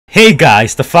Hey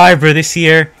guys, the Firebird is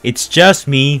here. It's just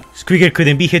me. Squeaker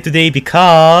couldn't be here today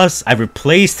because I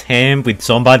replaced him with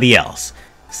somebody else.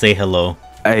 Say hello.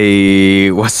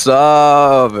 Hey, what's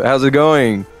up? How's it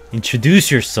going? Introduce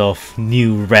yourself,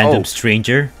 new random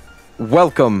stranger.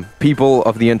 Welcome, people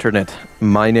of the internet.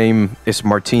 My name is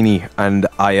Martini, and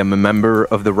I am a member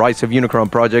of the Rise of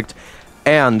Unicron project,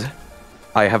 and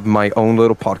I have my own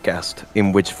little podcast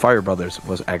in which Fire Brothers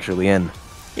was actually in.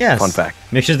 Yes. Fun fact.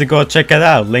 Make sure to go check it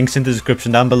out. Links in the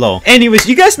description down below. Anyways,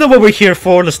 you guys know what we're here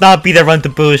for. Let's not beat around the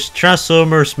bush.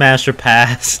 Transformers Smash or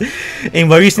Pass. And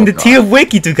we're using the tier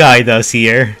wiki to guide us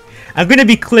here. I'm gonna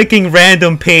be clicking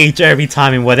random page every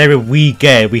time, and whatever we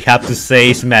get, we have to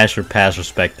say Smash or Pass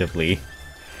respectively.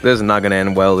 This is not gonna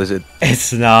end well, is it?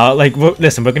 It's not. Like,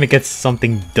 listen, we're gonna get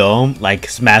something dumb, like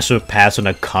Smash or Pass on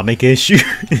a comic issue.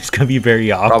 It's gonna be very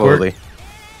awkward. Probably.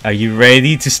 Are you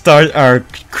ready to start our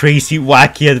crazy,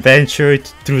 wacky adventure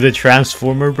through the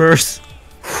Transformerverse?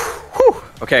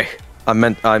 Okay,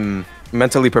 I'm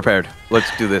mentally prepared. Let's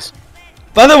do this.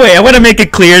 By the way, I want to make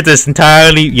it clear this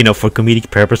entirely, for comedic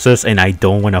purposes, and I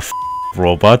don't want to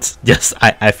robots.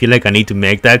 I feel like I need to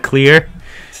make that clear.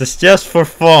 This is just for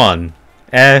fun.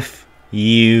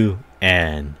 F-U-N.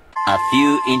 A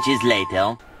few inches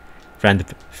later. Random.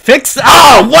 Fix.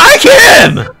 Oh, whack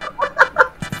him!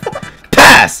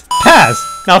 Pass! Pass!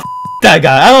 Now that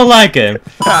guy. I don't like him.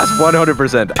 Pass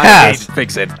 100%. Pass. I hate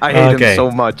Fix It. I hate him so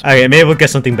much. Okay, maybe we'll get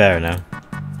something better now.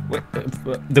 Wait,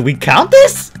 do we count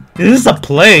this? This is a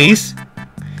place.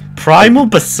 Primal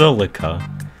Basilica.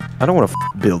 I don't want to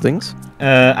buildings.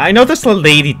 I know there's a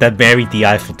lady that married the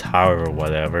Eiffel Tower or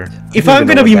whatever. If I'm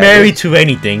gonna be married to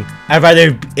anything, I'd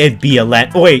rather it be a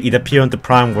land. Oh wait, it appeared on the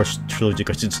Prime Wars trilogy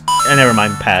because it's. Never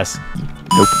mind, pass.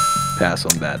 Nope. Pass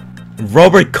on that.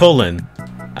 Robert Cullen.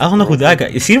 I don't know who that guy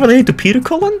is. He related to Peter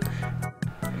Cullen?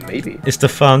 Maybe. It's the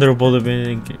founder of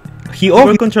Bolivarian. He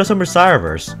worked on Transformers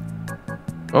Rise.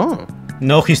 Oh.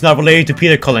 No, he's not related to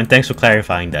Peter Cullen. Thanks for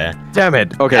clarifying that. Damn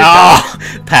it. Okay. Oh,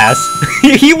 pass.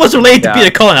 He was related to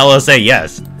Peter Cullen. I will say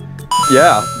yes.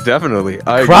 Yeah, definitely.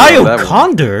 Cryo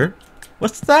Condor?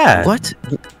 What's that? What?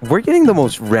 We're getting the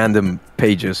most random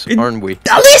pages, aren't we?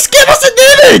 At least give us an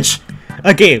image!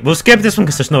 Okay, we'll skip this one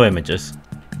because there's no images.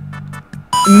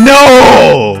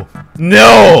 No!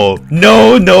 No!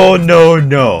 No, no, no,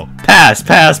 no. Pass,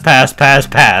 pass, pass, pass,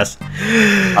 pass.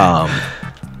 I'm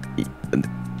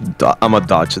gonna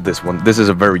dodge this one. This is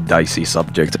a very dicey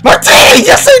subject. Martini,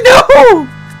 yes or no?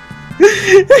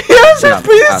 Yes, it's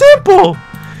pretty simple.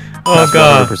 Oh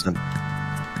god. 100%.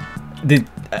 The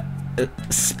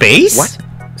space? What?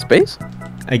 Space?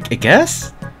 I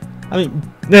guess. I mean,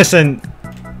 listen.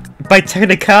 By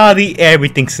technicality,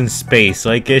 everything's in space, so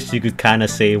I guess you could kind of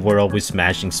say we're always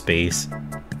smashing space.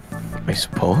 I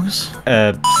suppose.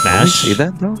 Smash. Can we see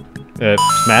that though?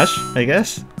 Smash, I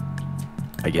guess.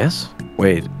 I guess.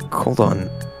 Wait, hold on.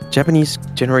 Japanese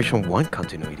Generation 1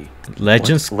 continuity.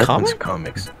 Legends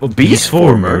comics. Oh,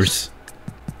 Beastformers.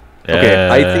 Okay,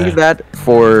 I think that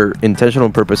for intentional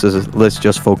purposes, let's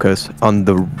just focus on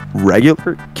the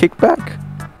regular kickback.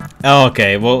 Oh,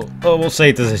 okay, well, we'll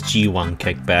say this is G1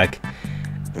 kickback.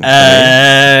 Okay.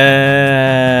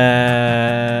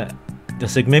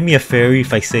 Does it make me a fairy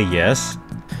if I say yes?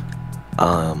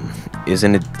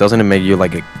 Doesn't it make you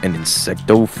like an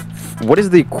insecto? What is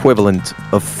the equivalent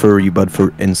of furry but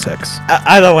for insects?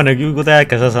 I don't want to Google that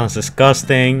because that sounds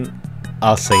disgusting.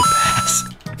 I'll say pass.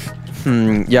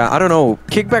 Yeah, I don't know.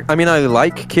 Kickback, I mean, I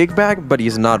like Kickback, but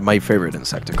he's not my favorite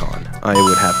Insecticon. I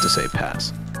would have to say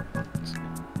pass.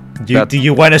 Do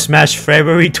you want to smash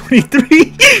February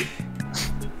 23?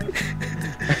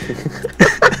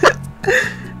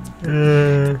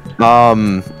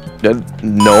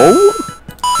 No?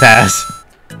 Pass.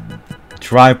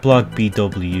 Triblock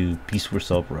BW Peace Wars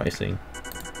Uprising.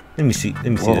 Let me see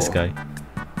this guy.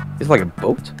 He's like a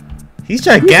boat? He's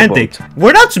gigantic.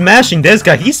 We're not smashing this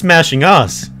guy, he's smashing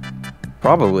us.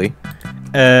 Probably.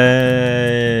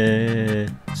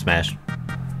 Smash.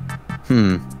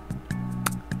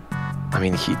 I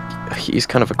mean, he's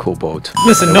kind of a cool boat.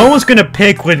 Listen, no one's gonna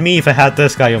pick with me if I had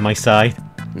this guy on my side.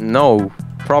 No,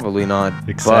 probably not.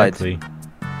 Exactly. But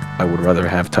I would rather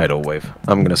have Tidal Wave.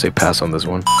 I'm gonna say pass on this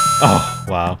one. Oh,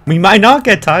 wow. We might not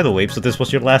get Tidal Wave, so this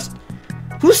was your last...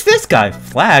 Who's this guy?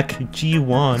 Flack?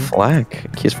 G1.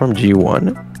 Flack? He's from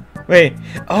G1? Wait.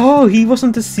 Oh, he was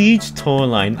on the Siege toy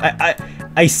line.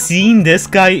 I seen this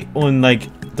guy on, like,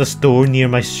 the store near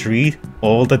my street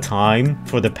all the time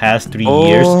for the past 3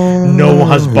 years. No one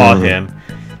has bought him.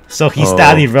 So he's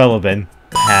that irrelevant.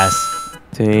 Pass.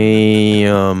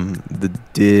 Damn. The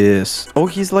diss. Oh,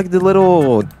 he's like the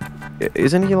little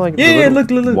Isn't he like? Yeah, look.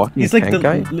 Walking He's like tank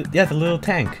guy? the little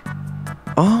tank.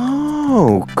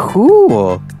 Oh,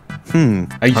 cool.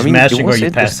 Are you smashing or are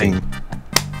you passing?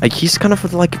 Like he's kind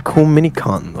of like a cool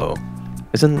minicon though,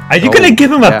 isn't? Are you gonna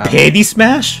give him a petty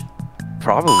smash?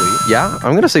 Probably. Yeah,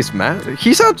 I'm gonna say smash.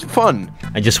 He sounds fun.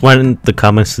 I just want the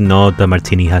comments to know that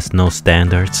Martini has no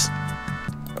standards.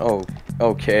 Oh,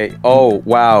 okay. Oh,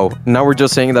 wow. Now we're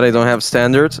just saying that I don't have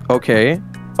standards. Okay.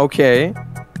 Okay.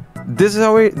 This is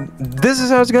how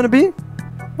it's gonna be.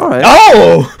 All right.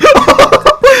 Oh.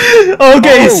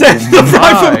 Okay. Oh, Sentinel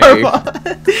Prime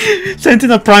from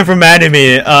Sentinel Prime from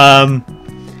anime.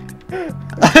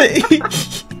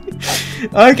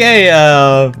 Okay.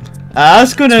 I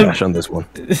was gonna smash on this one.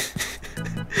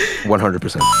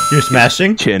 100%. You're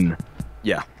smashing? Chin.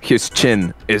 Yeah, his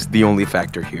chin is the only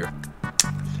factor here.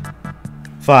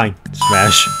 Fine,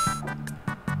 smash.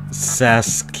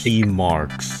 Saskia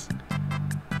Marks.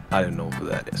 I don't know who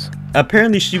that is.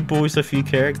 Apparently she voiced a few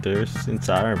characters in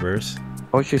Cyberverse.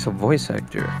 Oh, she's a voice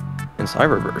actor in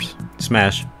Cyberverse.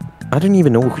 Smash. I don't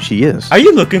even know who she is. Are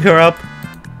you looking her up?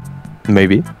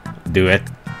 Maybe. Do it.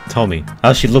 Tell me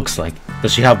how she looks like.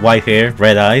 Does she have white hair,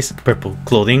 red eyes, purple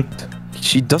clothing?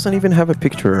 She doesn't even have a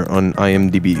picture on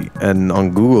IMDb, and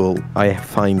on Google I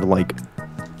find like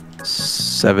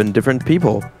 7 different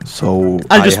people. So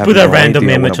I'll just put a random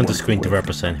idea image what on I'm the screen to working with.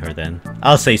 represent her then.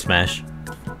 I'll say smash.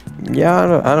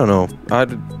 Yeah, I don't know.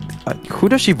 Who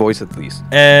does she voice at least?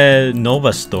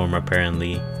 Nova Storm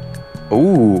apparently.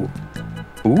 Ooh,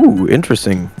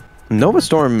 interesting. Nova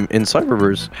Storm in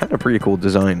Cyberverse had a pretty cool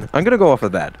design. I'm gonna go off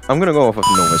of that. I'm gonna go off of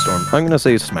Nova Storm. I'm gonna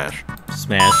say smash.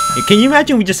 Smash. Can you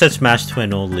imagine we just said smash to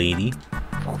an old lady?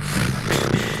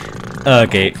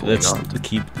 Okay, Hopefully let's not.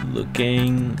 keep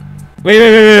looking.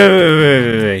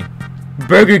 Wait.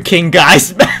 Burger King guy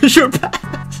smash or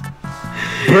pass?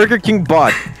 Burger King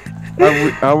bot.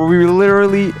 Are we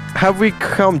literally... Have we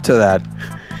come to that?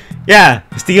 Yeah,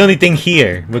 it's the only thing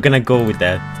here. We're gonna go with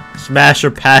that. Smash or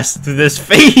pass to this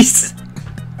face.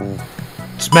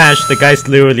 Smash, the guy's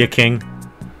literally a king.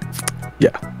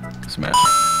 Yeah, smash.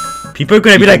 People are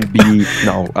gonna be like...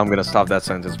 No, I'm gonna stop that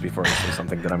sentence before I say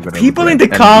something that I'm gonna... People in the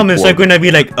comments are gonna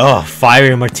be like, oh, Fire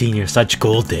and Martini are such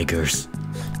gold diggers.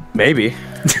 Maybe.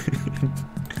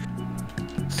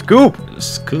 Scoop!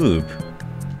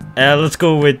 Let's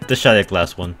go with the Shadek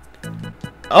last one.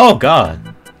 Oh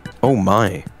god. Oh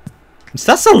my. Is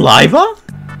that saliva?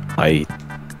 I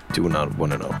do not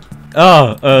want to know.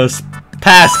 Oh,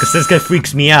 pass, because this guy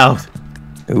freaks me out.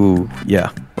 Ooh,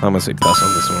 yeah. I'm gonna say pass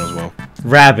on this one as well.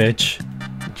 Ravage.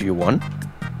 G1?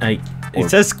 It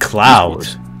says Cloud.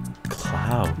 Beast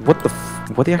Cloud.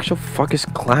 What the actual fuck is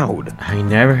Cloud? I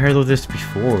never heard of this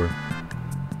before.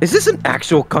 Is this an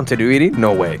actual continuity?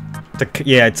 No way.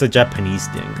 Yeah, it's a Japanese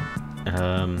thing.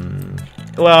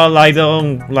 Well, I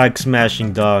don't like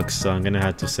smashing dogs, so I'm gonna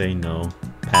have to say no.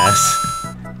 Pass.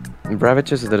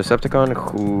 Ravage is the Decepticon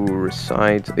who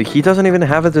resides... He doesn't even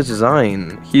have a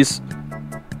design. He's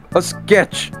a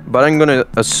sketch. But I'm gonna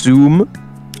assume...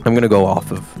 I'm gonna go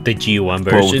off of... The G1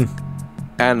 version. Both,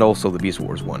 and also the Beast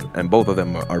Wars one. And both of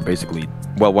them are basically...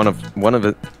 Well, one of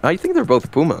it... I think they're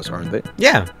both Pumas, aren't they?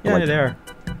 Yeah, they are.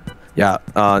 Yeah,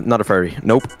 not a furry.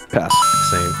 Nope. Pass.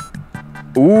 Same.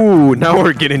 Ooh, now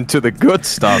we're getting to the good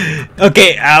stuff.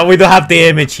 Okay, we don't have the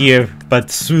image here, but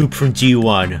Swoop from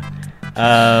G1.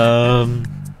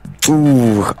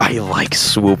 Ooh, I like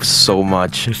Swoop so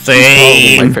much.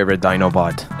 Same. Probably my favorite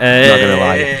Dinobot. Not gonna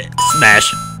lie.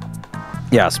 Smash.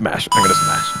 Yeah, smash. I'm gonna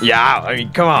smash. Yeah, I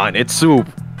mean, come on, it's Swoop.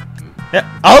 Yeah,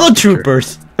 Auto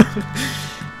Troopers.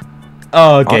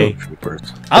 Oh, okay.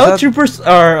 Auto Troopers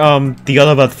are the All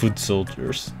About Food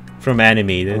Soldiers from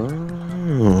Animated.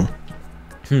 Oh.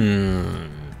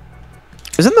 Isn't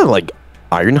that like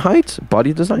Ironhide's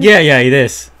body design? Yeah, it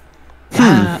is.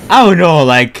 I don't know,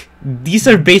 like, these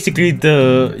are basically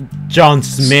the John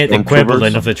Smith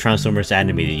equivalent of the Transformers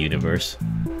animated universe.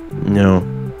 No.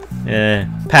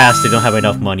 Pass, they don't have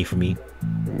enough money for me.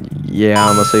 Yeah,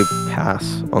 I'm gonna say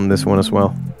pass on this one as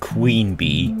well. Queen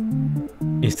Bee.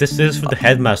 Is this for the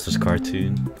Headmaster's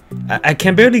cartoon? I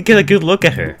can barely get a good look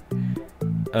at her.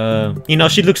 You know,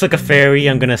 she looks like a fairy.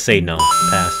 I'm gonna say no.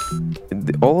 Pass.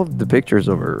 All of the pictures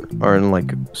of her are in like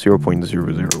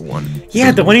 0.001.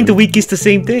 Yeah, the one in the wiki is the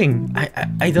same thing.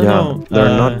 I don't know. They're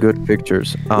not good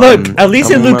pictures. Look, at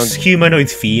least it looks humanoid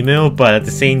female, but at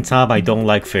the same time, I don't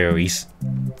like fairies.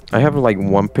 I have like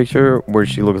one picture where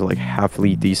she looks like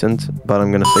halfly decent, but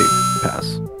I'm gonna say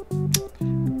pass.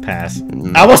 Pass.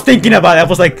 I was thinking about it. I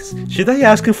was like, should I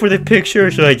ask him for the picture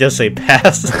or should I just say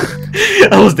pass?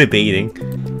 I was debating.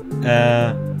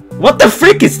 What the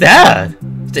frick is that?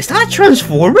 Is that a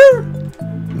Transformer?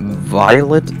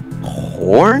 violet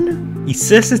horn? He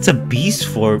says it's a beast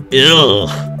form. Ugh.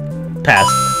 Pass.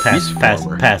 Beast Pass.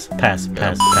 form. Pass. Pass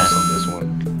on this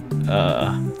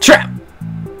one. Trap.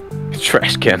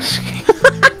 Trash cans.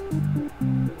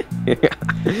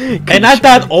 And I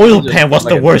thought Oil Pan was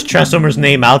the worst Transformers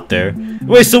name out there.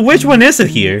 Wait, so which one is it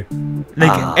here?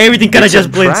 Like everything kind of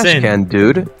just blends trash in. can,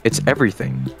 dude. It's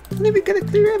everything. Maybe gotta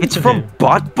clear everything. It's from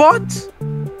Bot?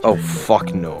 Oh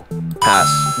fuck no. Pass.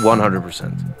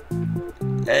 100%.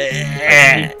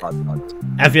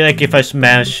 I feel like if I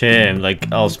smash him,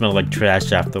 like I'll smell like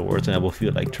trash afterwards, and I will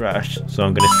feel like trash. So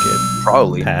I'm gonna skip.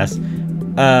 Probably. Pass.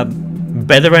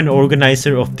 Veteran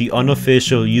organizer of the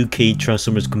unofficial UK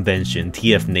Transformers convention,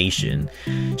 TF Nation.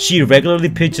 She regularly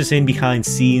pitches in behind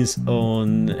scenes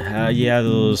on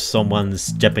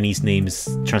someone's Japanese name's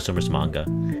Transformers manga.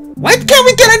 Why can't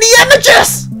we get any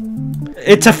images?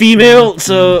 It's a female,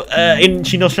 so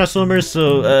she knows Transformers,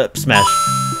 so smash.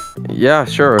 Yeah,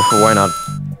 sure. Why not?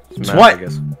 Smash, What? I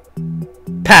guess.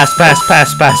 Pass. No,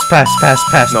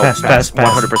 pass.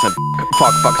 100%.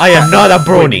 Fuck. I am not a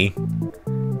brony.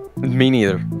 Me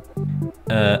neither.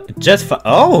 Jetfire.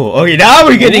 Oh, okay, now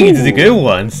we're getting into the good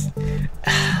ones.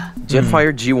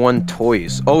 Jetfire G1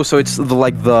 toys. Oh, so it's the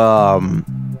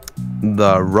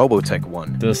Robotech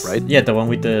one, right? Yeah, the one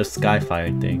with the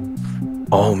Skyfire thing.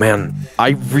 Oh man, I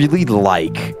really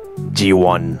like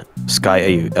G1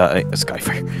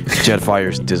 Skyfire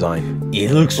Jetfire's design.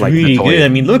 It looks Like really the toy. good. I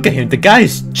mean, look at him. The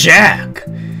guy's Jack.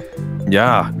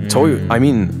 Yeah, toy. I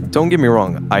mean, don't get me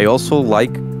wrong. I also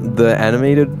like the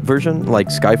animated version, like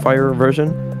Skyfire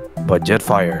version, but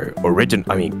Jetfire origin.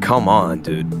 I mean, come on,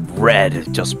 dude.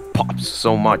 Red just pops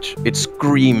so much. It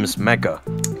screams mecha.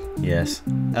 Yes.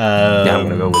 Yeah, I'm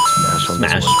gonna go with Smash on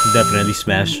Smash. this one. Definitely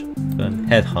Smash.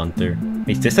 Headhunter.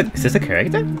 Is this a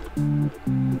character?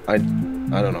 I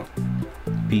don't know.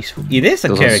 Peaceful. It is a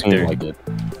Doesn't character. seem like it.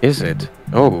 Is it?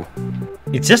 Oh,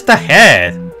 It's just a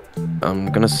head.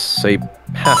 I'm gonna say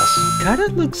pass. Kinda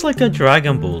looks like a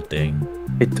Dragon Ball thing.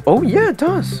 Oh yeah, it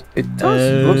does. It does.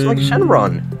 It looks like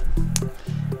Shenron.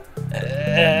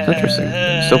 It's interesting.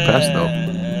 Still pass though.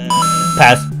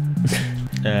 Pass.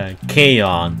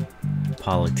 Kaon.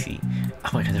 Polity. Oh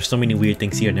my god, there's so many weird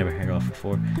things here I never heard of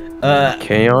before.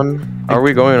 Kaon? Are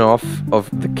we going off of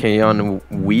the Kaon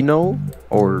we know,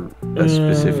 or a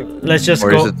specific? Let's just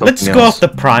or go. is it Let's something go else? off the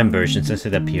Prime version since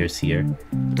it appears here.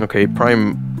 Okay,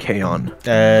 Prime Kaon.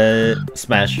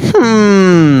 Smash.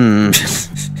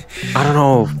 I don't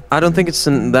know. I don't think it's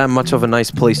that much of a nice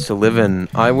place to live in.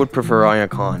 I would prefer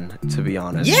Iacon, to be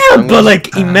honest. Yeah, I'm but gonna-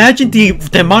 like, imagine the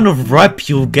amount of rep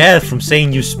you'll get from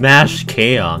saying you smash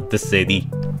Kaon, the city.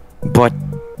 But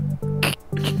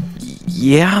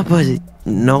yeah, but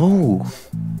no.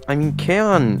 I mean,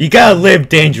 Kaon. You gotta live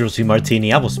dangerously,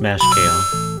 Martini. I will smash Kaon.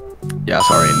 Yeah,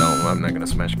 sorry, no, I'm not gonna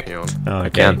smash Kaon. Okay. I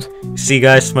can't. See,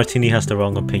 guys, Martini has the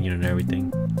wrong opinion and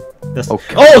everything. That's...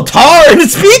 Okay. Oh, Tarn!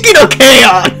 Speaking of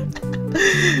Kaon!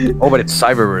 Oh, but it's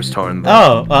Cyberverse Torn.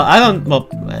 Oh, well, I don't. Well,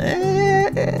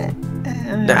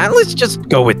 Let's just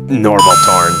go with normal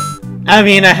Torn. I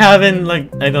mean, I haven't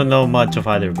I don't know much of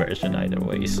either version either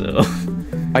way, so.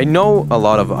 I know a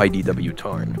lot of IDW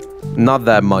Tarn. Not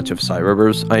that much of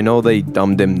Cyberverse. I know they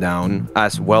dumbed him down,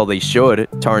 as well they should.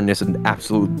 Tarn is an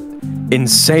absolute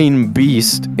insane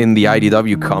beast in the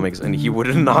IDW comics, and he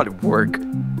would not work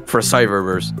for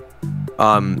Cyberverse.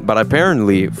 But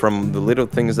apparently, from the little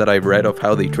things that I've read of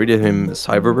how they treated him in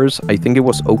Cyberverse, I think it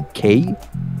was okay.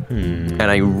 And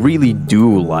I really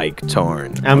do like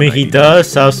Tarn. I mean, he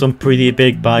does have some pretty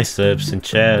big biceps and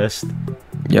chest.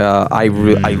 Yeah, I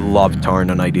love Tarn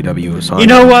on IDW. So You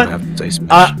know what? I have to say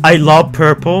Smash. I love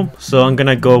purple, so I'm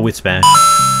gonna go with Smash.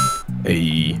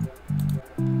 Hey.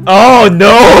 Oh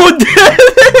no!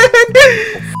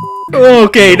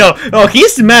 Okay, no. Oh,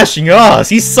 he's smashing us.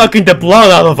 He's sucking the blood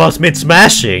out of us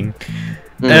mid-smashing.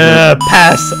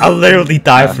 Pass. I'll literally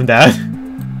die from that.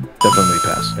 Definitely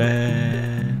pass.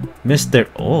 Mr.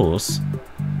 O's?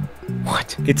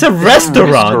 What? It's a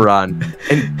restaurant. Restaurant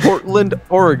in Portland,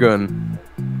 Oregon.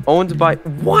 Owned by...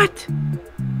 What?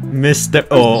 Mr.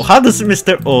 O. How does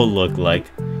Mr. O look like?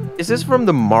 Is this from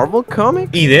the Marvel comic?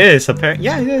 It is, apparently.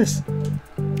 Yeah, it is.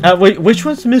 Wait, which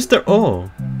one's Mr.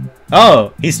 O?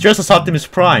 Oh, he's dressed as Optimus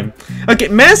Prime. Okay,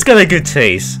 man's got a good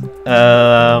taste.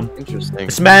 Interesting.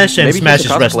 Smash and Maybe he's a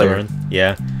Smash's cosplayer. restaurant.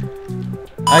 Yeah.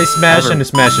 I smash and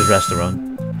Smash's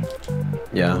restaurant.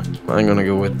 Yeah, I'm gonna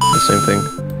go with the same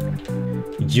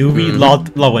thing. Yuri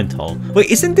Lowenthal. Wait,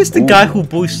 isn't this the guy who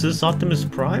voices Optimus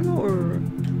Prime, or?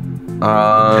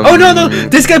 Oh no,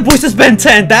 this guy voices Ben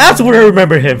 10. That's where I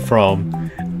remember him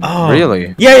from. Oh,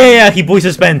 Really? Yeah. He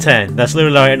voices Ben 10. That's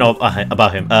literally all I know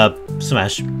about him.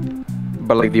 Smash.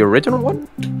 but like the original one,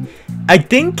 I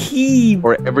think he.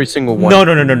 or every single one. No,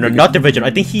 not the original.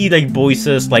 I think he like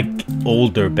voices like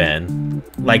older Ben,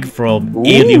 like from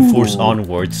Alien Force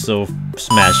onwards. So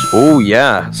Smash. Oh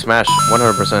yeah, Smash,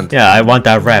 100%. Yeah, I want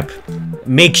that rep.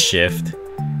 Makeshift.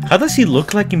 How does he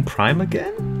look like in Prime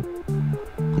again?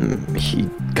 He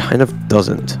kind of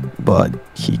doesn't, but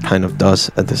he kind of does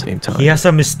at the same time. He has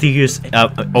a mysterious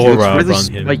aura really around him.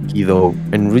 spiky though,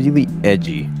 and really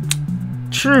edgy.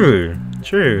 True.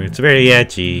 It's very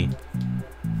edgy.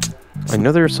 I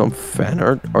know there's some fan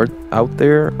art out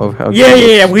there of how.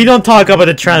 Yeah. We don't talk about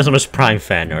the Transformers Prime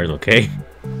fan art, okay?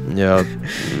 Yeah,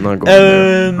 I'm not going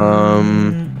there.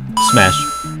 Smash.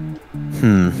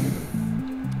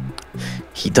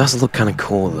 He does look kind of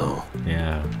cool though.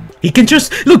 Yeah. He can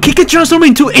transform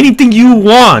into anything you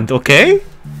want, okay?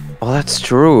 Oh, that's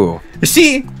true.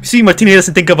 See, Martini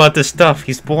doesn't think about this stuff.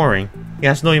 He's boring. He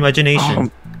has no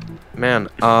imagination. Man,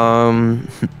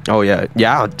 oh yeah,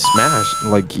 Smash.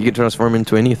 Like he can transform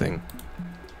into anything.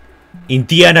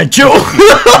 Indiana Jones.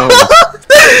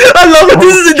 I love that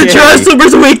this is in the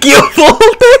Transformers wiki of all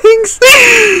things.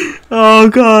 Oh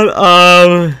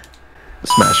god.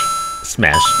 Smash.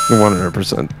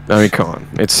 100%. I mean, come on,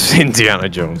 it's Indiana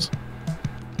Jones.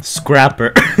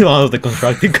 Scrapper. All of the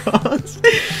Constructicons.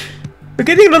 We're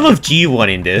getting a lot of G1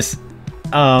 in this.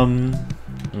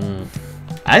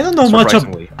 I don't know much. I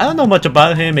don't know much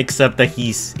about him except that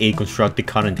he's a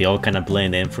Constructicon and they all kind of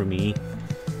blend in for me.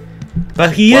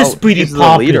 But he is pretty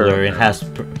popular and has.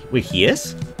 Wait, he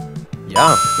is?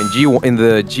 Yeah, in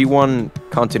the G1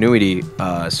 continuity,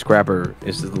 Scrapper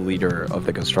is the leader of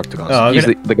the Constructicons. Oh, he's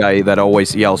the guy that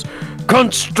always yells,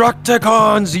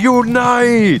 "Constructicons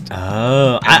unite!"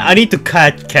 Oh, I need to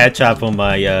catch up on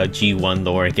my G1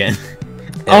 lore again.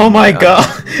 Oh my god!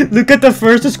 Look at the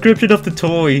first description of the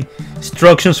toy.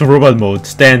 Instructions for robot mode: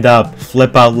 stand up,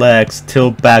 flip out legs,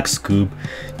 tilt back, scoop.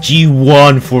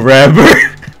 G1 forever.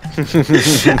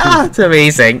 It's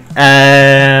amazing.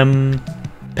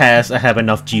 Pass. I have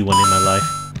enough G1 in my life.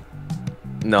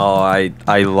 No, I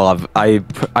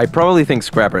probably think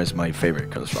Scrapper is my favorite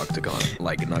Constructicon.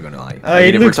 Like, not gonna lie. I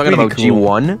mean, if we're talking about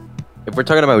G1,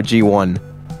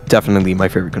 definitely my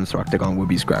favorite Constructicon would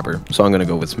be Scrapper. So I'm gonna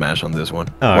go with Smash on this one.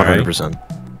 100%.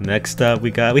 Right. Next up,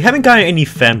 we haven't gotten any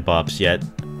Fembobs yet.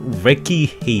 Ricky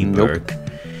Hayberg. Nope.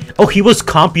 Oh, he was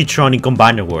Computron in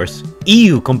Combiner Wars.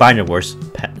 EU Combiner Wars.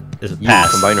 Pass.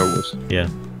 Combiner Wars. Yeah.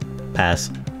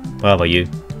 Pass. What about you?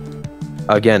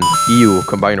 Again, EU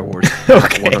Combiner Wars.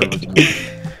 Okay.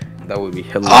 100%. That would be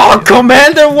hilarious. Oh,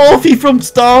 Commander Wolfie from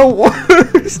Star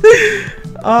Wars!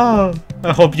 Oh,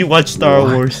 I hope you watch Star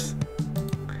Wars.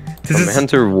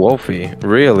 Commander Wolfie?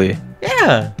 Really?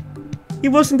 Yeah. He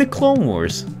was in the Clone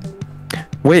Wars.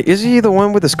 Wait, is he the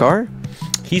one with the scar?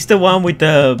 He's the one with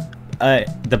the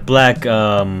black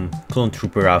clone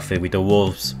trooper outfit with the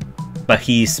wolves. But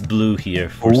he's blue here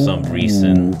for some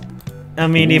reason. I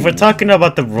mean, if we're talking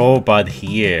about the robot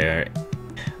here,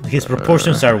 his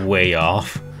proportions are way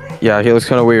off. Yeah, he looks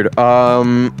kind of weird.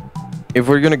 If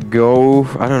we're gonna go,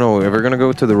 I don't know, if we're gonna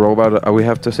go to the robot, I would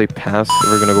have to say pass. If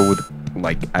we're gonna go with,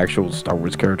 like, actual Star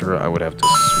Wars character, I would have to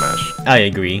Smash. I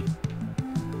agree.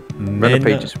 Random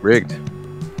page is rigged.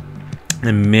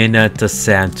 Minata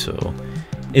Santo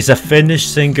is a Finnish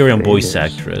singer and voice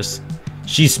actress.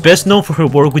 She's best known for her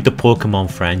work with the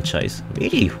Pokemon franchise.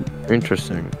 Really?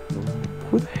 Interesting.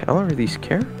 Who the hell are these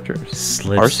characters?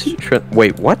 RC?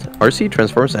 Wait, what? RC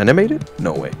Transformers Animated?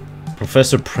 No way.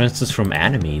 Professor Princess from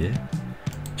Animated.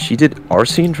 She did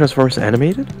RC in Transformers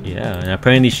Animated? Yeah, and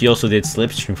apparently she also did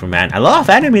Slipstream from A lot of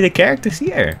animated characters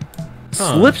here.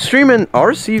 Huh. Slipstream and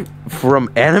RC from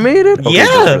Animated? Okay,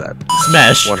 yeah!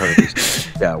 Smash.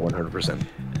 100%. Yeah, 100%.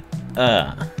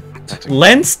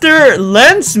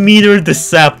 Lens Meter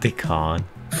Decepticon.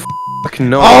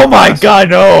 No. Oh my god,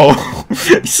 no!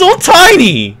 He's so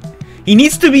tiny! He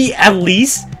needs to be at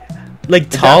least, like,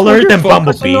 taller than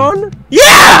Bumblebee.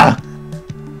 Yeah!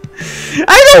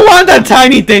 I don't want that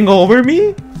tiny thing over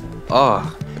me!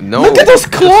 Oh, no. Look at those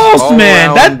claws,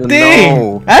 man!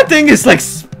 That thing is like...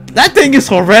 That thing is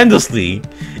horrendously...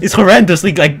 It's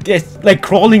horrendously, like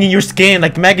crawling in your skin,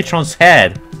 like Megatron's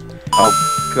head. Oh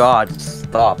god,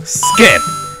 stop. Skip!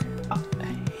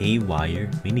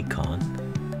 Haywire, Minicon.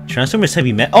 Transformers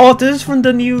Heavy Metal. Oh, this is from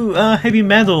the new Heavy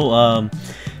Metal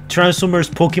Transformers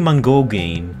Pokemon Go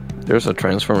game. There's a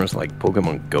Transformers like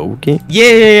Pokemon Go game?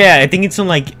 Yeah. I think it's on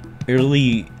like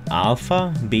early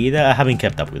alpha, beta. I haven't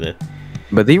kept up with it.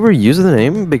 But they were using the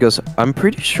name because I'm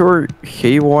pretty sure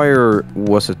Haywire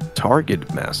was a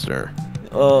Target Master.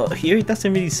 Here it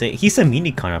doesn't really say. He's a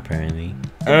minicon apparently.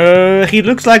 He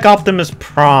looks like Optimus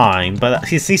Prime, but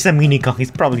he's a minicon.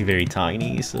 He's probably very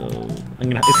tiny, so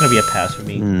it's gonna be a pass for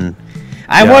me.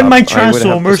 I want my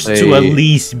Transformers to at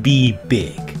least be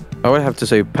big. I would have to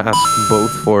say pass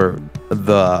both for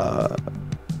the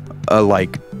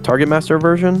like Target Master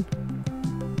version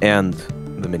and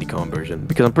the minicon version,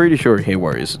 because I'm pretty sure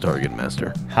Haywire is a Target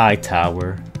Master. High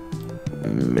Tower.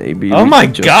 Maybe. Oh my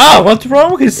god, what's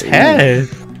wrong with his head?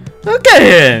 Look at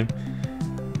him.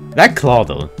 That claw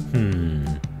though.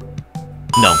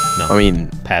 No. I mean,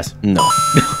 pass. No.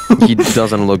 He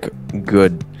doesn't look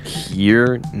good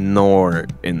here nor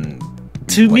in.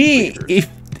 To me, if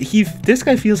this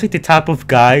guy feels like the type of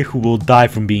guy who will die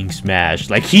from being smashed.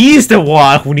 Like he's the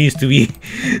one who needs to be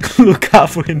look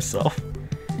out for himself.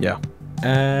 Yeah.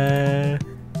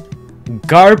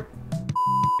 Garb.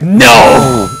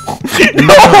 No!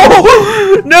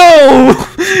 No!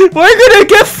 We're gonna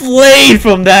get flayed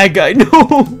from that guy. No!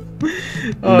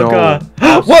 Oh god.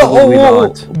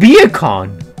 Whoa!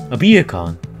 Beacon! A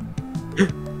Beacon.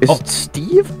 Is it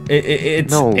Steve?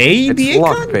 It's no, a Beacon?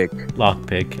 Lockpick.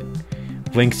 Lockpick.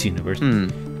 Winx Universe.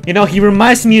 You know, he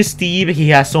reminds me of Steve. He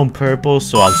has some purple,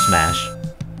 so I'll smash.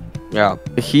 Yeah,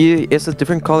 he is a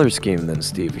different color scheme than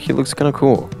Steve. He looks kind of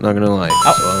cool, not gonna lie.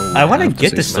 I want to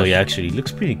get this toy actually. It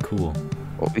looks pretty cool.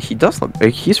 Well, he does look.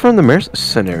 He's from the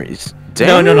Mercenaries.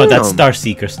 Damn. No, that's Star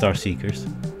Seekers.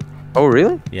 Oh,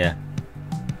 really? Yeah.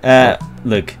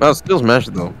 Look. Well, still Smash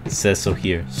though. It says so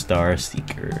here. Star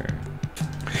Seeker.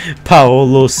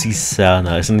 Paolo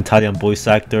Cesana is an Italian voice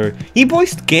actor. He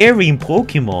voiced Gary in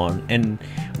Pokemon and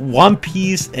One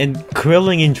Piece and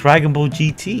Krillin in Dragon Ball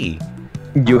GT.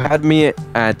 You had me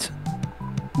at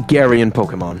Gary in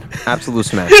Pokemon. Absolute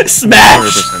smash.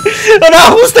 Smash!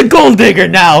 Now who's the gold digger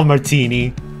now,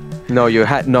 Martini? No, you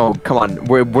had no. Come on,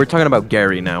 we're talking about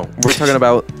Gary now. We're talking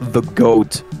about the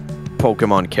GOAT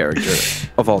Pokemon character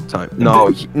of all time.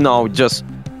 No, just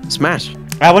smash.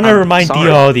 I want to remind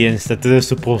the audience that there's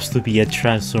supposed to be a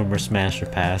Transformers Smasher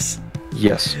Pass.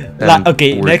 Yes.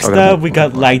 Okay, next up we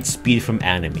got Lightspeed from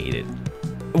Animated.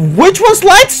 Which one's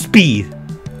Lightspeed?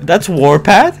 That's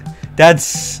Warpath?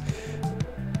 That's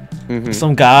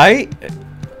some guy?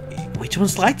 Which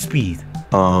one's Lightspeed?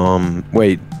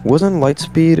 Wait, wasn't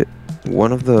Lightspeed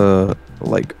one of the,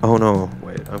 like, oh no,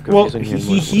 wait, I'm confusing him.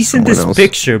 He's in this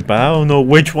picture, but I don't know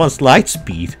which one's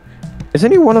Lightspeed.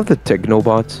 Isn't he one of the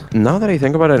Technobots? Now that I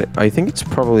think about it, I think it's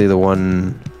probably the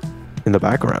one in the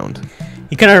background.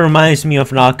 He kind of reminds me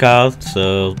of Knockout,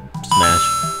 so smash.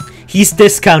 He's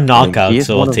discount Knockout,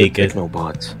 so I'll take it.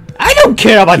 Technobots. I don't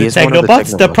care about the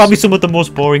Technobots. They're probably some of the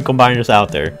most boring combiners out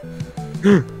there.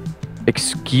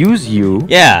 Excuse you?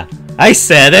 Yeah, I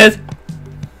said it.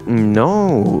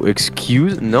 No, no. He's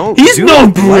no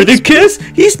Bruticus.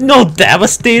 He's no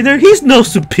Devastator. He's no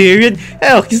Superior.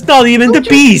 Hell, he's not even the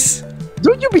Beast.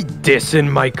 Don't you be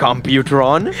dissing my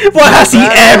Computron? What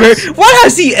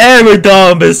has he ever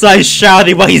done besides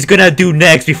shouting what he's gonna do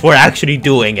next before actually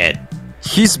doing it?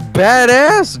 He's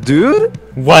badass, dude.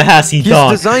 What has he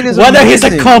done? Design is what amazing. are his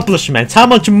accomplishments? How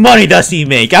much money does he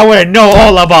make? I want to know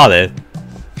all about it.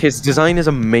 His design is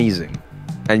amazing.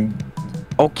 And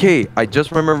okay, I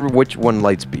just remember which one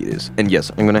Lightspeed is. And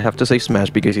yes, I'm gonna have to say Smash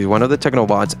because he's one of the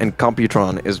Technobots and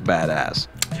Computron is badass.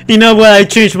 You know what? I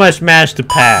changed my Smash to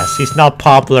Pass. He's not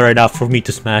popular enough for me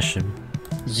to smash him.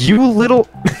 You little...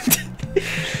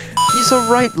 He's a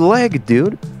right leg,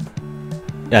 dude.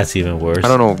 That's even worse. I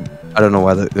don't know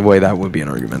why the way that would be an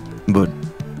argument, but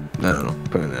I don't know,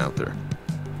 putting it out there.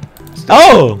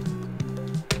 Oh!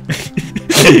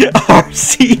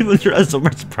 RC with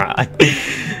Transformers Prime.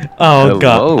 Oh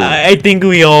god. I think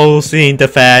we all seen the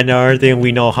fan art and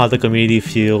we know how the community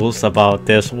feels about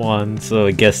this one, so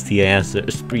I guess the answer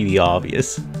is pretty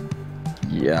obvious.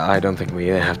 Yeah, I don't think we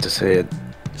have to say it.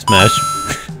 Smash.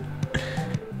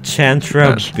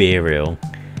 Chantra Burial.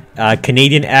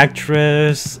 Canadian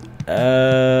actress.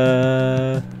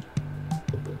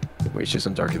 Wait, she's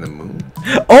in Dark in the Moon?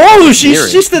 Oh,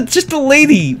 she's just the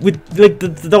lady with like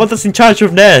the one that's in charge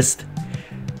of Nest.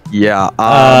 Yeah.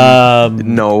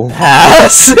 No.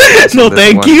 Pass. No,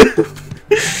 thank you.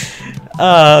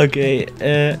 Okay.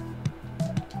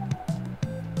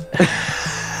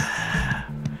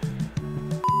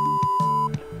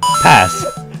 Pass.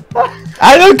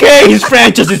 I don't care. His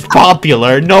franchise is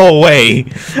popular. No way.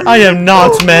 I am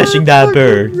not smashing that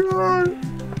bird.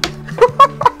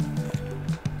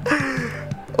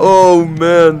 Oh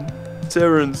man,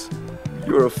 Terrence,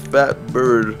 you're a fat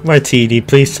bird. Martini,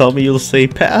 please tell me you'll say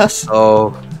pass.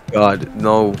 Oh god,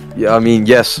 no. Yeah, I mean,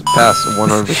 yes, pass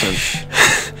 100%.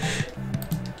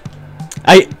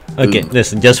 Okay,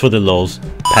 listen, just for the lulz.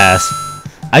 Pass.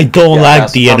 I don't Yeah, like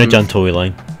pass. the Energon toy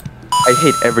line. I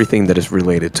hate everything that is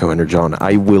related to Energon.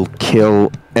 I will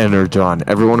kill Energon.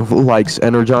 Everyone who likes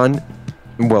Energon,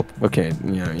 well, okay,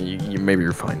 yeah, maybe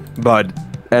you're fine. But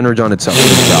Energon itself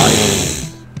will die.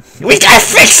 We gotta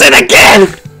fix it again!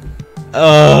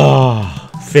 Oh,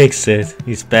 fix it.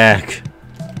 He's back.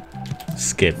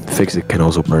 Skip. Fix it can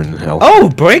also burn in hell. Oh,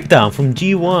 breakdown from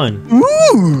G1.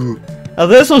 Ooh! Oh,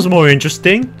 this one's more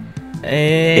interesting.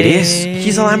 It is.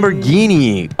 He's a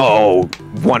Lamborghini. Oh,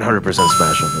 100%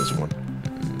 smash on this one.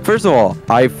 First of all,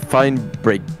 I find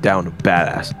Breakdown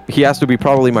badass. He has to be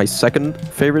probably my second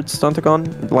favorite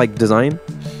Stunticon, like, design.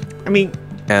 I mean,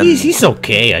 And he's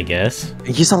okay, I guess.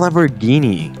 he's a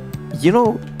Lamborghini. You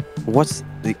know, what's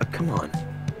the... come on.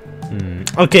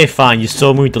 Okay, fine. You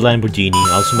sold me with the Lamborghini.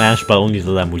 I'll smash, but only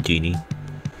the Lamborghini.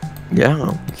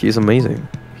 Yeah, he's amazing.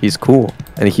 He's cool.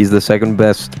 And he's the second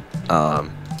best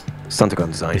Stunticon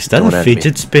design. Is that Don't a at me.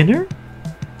 fidget spinner?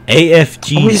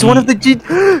 AFG. Oh, he's one of the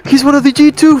he's one of the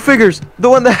G2 figures. The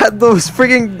one that had those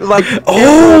frigging like.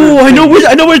 Oh, I know what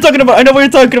you're talking about. I know what you're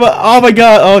talking about. Oh my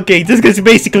god. Okay, this is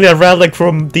basically a relic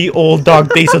from the old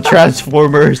dark days of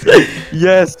Transformers.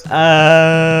 Yes.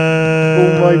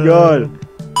 Oh my god.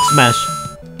 Smash.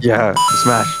 Yeah,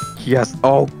 smash. Yes.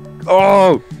 Oh.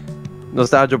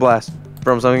 Nostalgia blast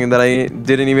from something that I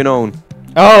didn't even own.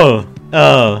 Oh.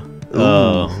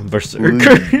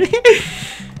 Berserker.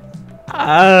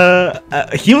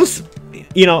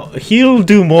 He'll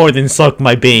do more than suck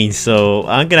my veins, so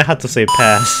I'm gonna have to say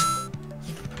pass.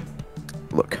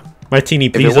 Look, Martini,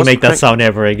 it please don't was make that sound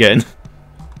ever again.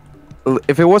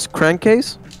 if it was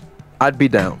Crankcase, I'd be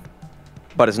down.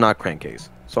 But it's not Crankcase,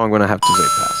 so I'm gonna have to say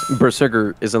pass.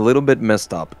 Berserker is a little bit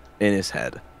messed up in his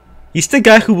head. He's the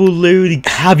guy who will literally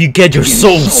have you get your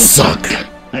soul sucked.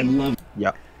 I love.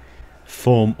 Yeah.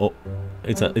 Foam. Oh,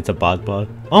 it's a bot.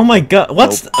 Oh my god,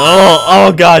 what's?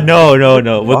 Oh god, no.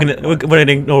 We're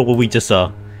gonna ignore what we just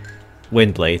saw.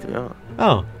 Windblade. Yeah.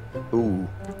 Oh. Ooh.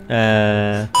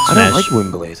 Smash. I don't like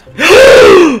Windblade.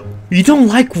 You don't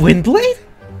like Windblade?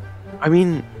 I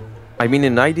mean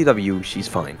in IDW she's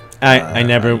fine. I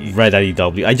never read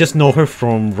IDW. I just know her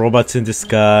from Robots in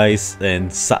Disguise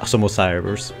and some of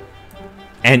Cyberverse.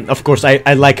 And of course,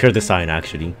 I like her design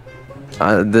actually.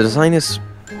 The design is,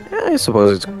 I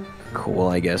suppose it's cool,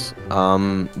 I guess.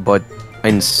 But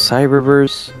in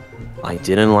Cyberverse, I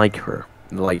didn't like her.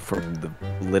 Like from the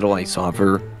little I saw of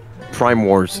her, Prime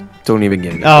Wars. Don't even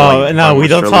get me. Oh like, no, we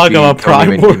don't talk about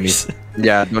Prime Wars.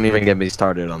 Yeah, don't even get me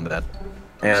started on that.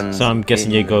 And so I'm guessing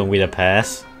you're going with a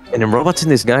pass. And in Robots in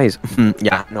Disguise,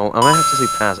 yeah, no, I'm gonna have to say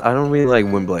pass. I don't really like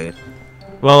Windblade.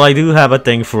 Well, I do have a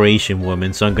thing for Asian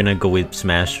women, so I'm gonna go with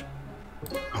Smash.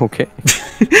 Okay.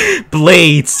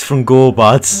 Blades from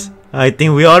GoBots. I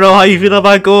think we all know how you feel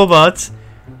about GoBots.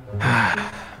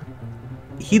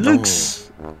 He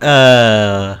looks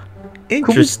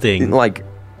interesting.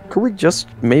 Could we just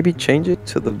maybe change it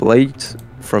to the blades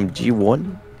from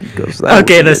G1? Because that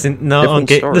Okay, would be a listen. No, different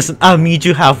okay, story. listen. I'll meet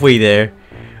you halfway there.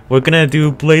 We're gonna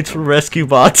do Blades for Rescue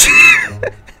Bots.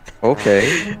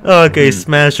 Okay. Okay,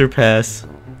 Smash or pass.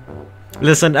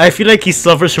 Listen, I feel like he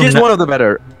suffers from. He's one of the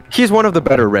better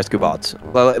rescue bots.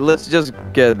 Well, let's just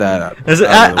get that out. Listen,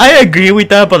 I agree with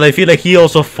that, but I feel like he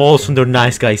also falls under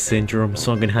nice guy syndrome,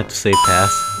 so I'm gonna have to say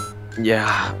pass.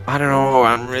 Yeah, I don't know.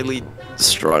 I'm really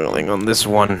struggling on this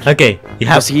one. Okay, you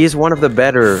have Because he is one of the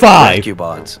better 5, rescue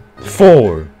bots.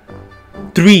 4,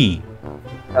 3,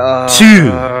 2,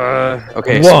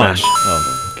 Okay, 1. smash.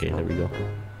 Oh, okay, there we go.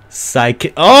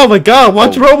 Psychic. Oh my god,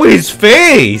 what's wrong with his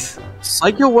face?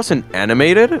 Psycho wasn't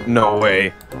animated? No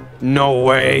way. No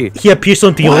way. He appears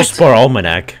on the What? All-Star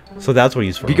Almanac, so that's where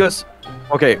he's from. Because,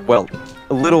 okay, well,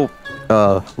 a little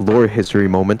lore history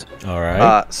moment.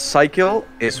 Alright. Psycho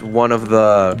is one of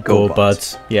the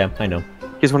GoBots. Yeah, I know.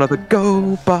 He's one of the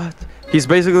GoBots. He's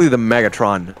basically the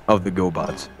Megatron of the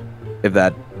GoBots. If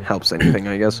that helps anything,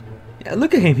 I guess. Yeah,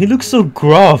 look at him. He looks so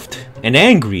gruffed and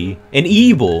angry and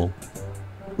evil.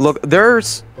 Look,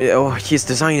 his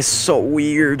design is so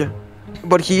weird.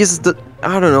 But he's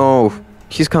I don't know.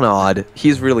 He's kind of odd.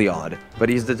 He's really odd. But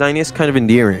his design is kind of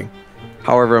endearing.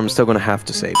 However, I'm still gonna have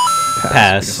to say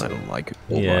pass. Because I don't like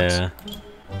GoBots. Yeah.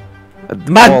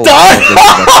 McDonald's!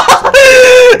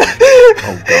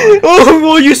 Oh god. Oh,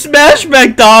 will you smash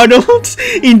McDonald's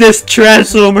in this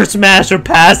Transformers Smash or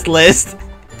Pass list?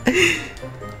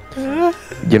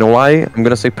 You know why I'm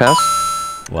gonna say pass?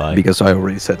 Why? Because I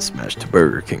already said smash to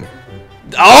Burger King.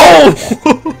 Oh!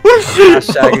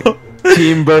 Hashtag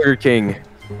Team Burger King.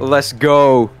 Let's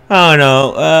go. I don't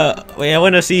know. Wait, I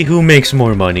want to see who makes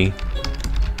more money.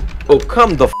 Oh,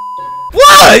 come the f.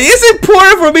 What? It's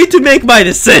important for me to make my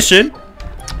decision.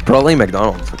 Probably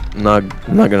McDonald's. Not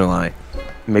gonna lie.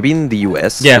 Maybe in the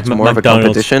US. Yeah, it's more of a McDonald's.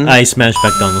 competition. I smash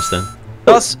McDonald's then.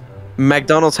 Does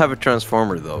McDonald's have a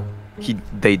Transformer though?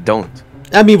 They don't.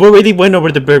 I mean, we already went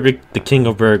over the king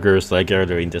of burgers like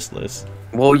earlier in this list.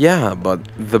 Well, yeah, but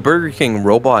the Burger King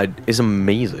robot is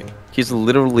amazing. He's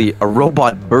literally a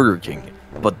robot Burger King.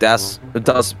 But does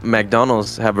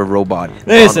McDonald's have a robot?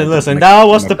 Listen. That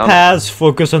was the past.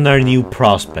 Focus on our new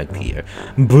prospect here,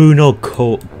 Bruno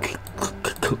Coel.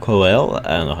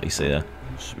 I don't know how you say that.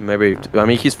 Maybe. I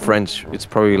mean, he's French. It's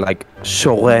probably like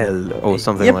Choel or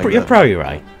something like that. You're probably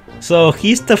right. So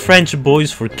he's the French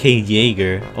voice for Kate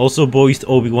Yeager. Also voiced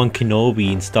Obi-Wan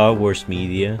Kenobi in Star Wars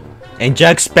media, and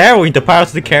Jack Sparrow in the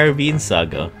Pirates of the Caribbean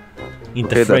saga.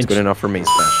 Okay, that's good enough for me,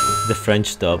 Smash. The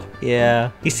French dub.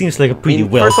 Yeah, he seems like a pretty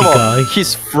wealthy guy.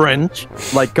 He's French.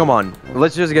 Like, come on.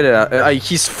 Let's just get it out.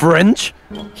 He's French.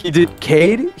 He did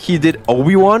Cade. He did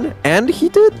Obi-Wan. And he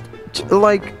did,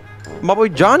 like, my boy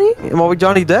Johnny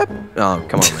Depp. Oh,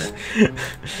 come on, man.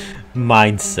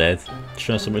 Mindset.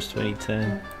 Transformers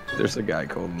 2010. There's a guy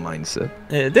called Mindset.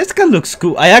 This guy looks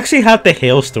cool. I actually have the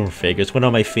Hailstorm figures. One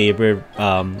of my favorite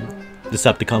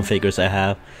Decepticon figures I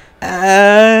have.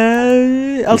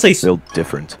 I'll say built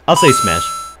different. I'll say Smash,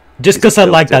 just because I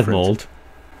like that mold.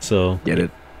 So get it?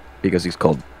 Because he's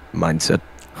called Mindset.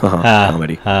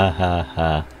 Comedy.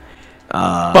 But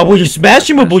will you smash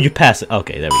him or will you pass it?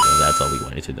 Okay, there we go. That's all we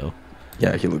wanted to know.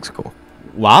 Yeah, he looks cool.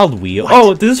 Wild Wheel. What?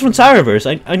 Oh, this is from Cyberverse.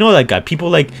 I know that guy.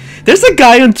 People like. There's a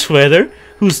guy on Twitter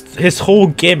his whole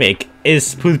gimmick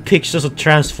is put pictures of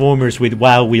Transformers with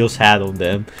Wild Wheel's hat on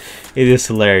them. It is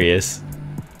hilarious.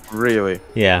 Really?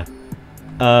 Yeah.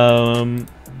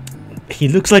 He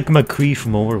looks like McCree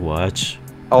from Overwatch.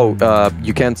 Oh,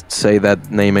 you can't say that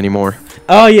name anymore.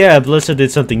 Oh yeah, Blizzard did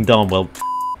something dumb. Well,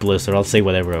 Blizzard, I'll say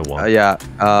whatever I want. Yeah.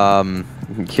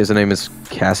 His name is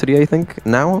Cassidy, I think.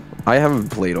 Now I haven't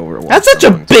played Overwatch. That's such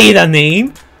a beta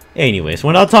name. Anyways,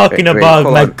 we're not talking about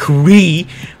McCree.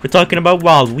 We're talking about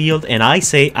Wild Wheel, and I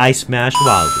say I smash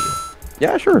Wild Wheel.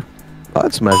 Yeah, sure.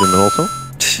 I'd smash him also.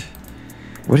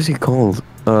 What is he called?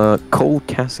 Cole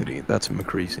Cassidy. That's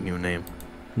McCree's new name.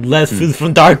 Leftfoot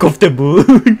from Dark of the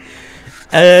Moon.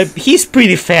 He's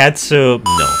pretty fat, so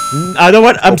no. I don't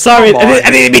want. I'm sorry.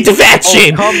 I didn't mean to fat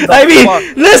shame. I mean,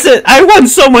 listen. I want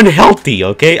someone healthy.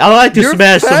 Okay, I like to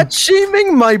smash. You're fat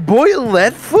shaming my boy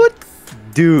Leftfoot,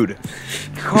 dude.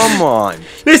 Come on.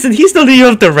 Listen, he's the leader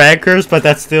of the Rankers, but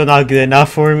that's still not good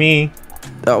enough for me.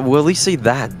 Well, at least say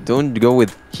that. Don't go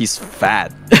with he's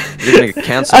fat. You're gonna get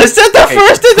canceled. I said the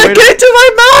first thing that came to my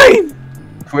mind.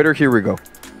 Twitter, here we go.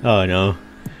 Oh no.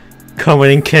 Come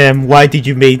on, Cam. Why did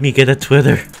you make me get a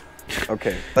Twitter?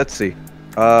 Okay, let's see.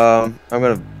 I'm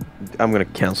gonna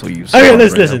cancel you. Okay,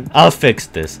 listen. I'll fix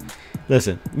this.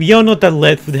 Listen, we all know that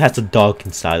Leftfoot has a dog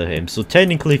inside of him, so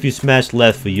technically if you smash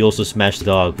Leftfoot, you also smash the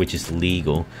dog, which is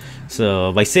illegal.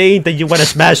 So by saying that you want to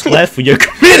smash Leftfoot, you're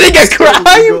committing a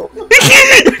crime!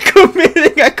 You're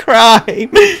committing a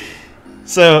crime!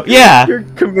 So, yeah. You're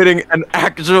committing an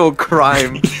actual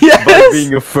crime yes! by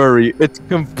being a furry. It's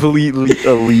completely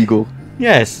illegal.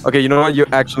 Yes. Okay, you know what? You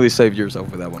actually saved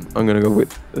yourself with that one. I'm gonna go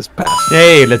with this pass.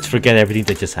 Hey, let's forget everything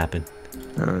that just happened.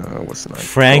 What's the name?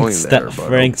 Frank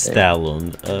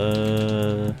Stallone.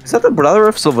 Is that the brother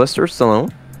of Sylvester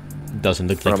Stallone? Doesn't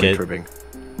look like it. Tripping.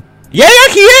 Yeah,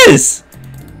 he is!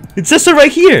 It says it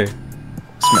right here.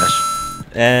 Smash.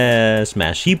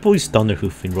 Smash. He plays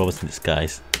Thunderhoof in Robots in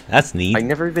Disguise. That's neat. I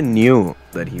never even knew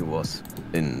that he was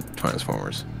in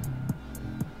Transformers.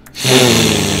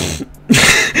 That's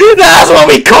what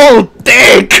we call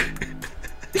dick!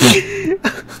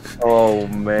 Oh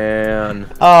man.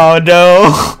 Oh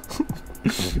no.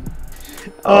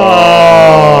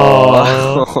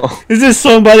 Oh. This is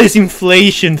somebody's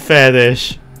inflation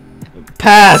fetish.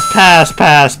 Pass. That's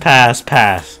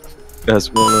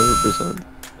 100%.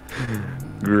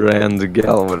 Grand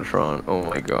Galvatron. Oh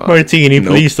my god. Martini,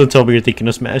 please don't tell me you're thinking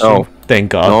of smashing. Oh. Thank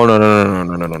god.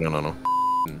 No.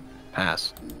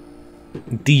 Pass.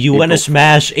 Do you want to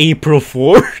smash April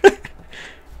 4?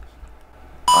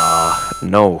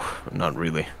 No, not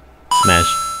really. Smash.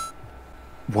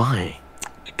 Why?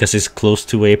 Because it's close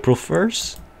to April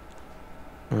 1st?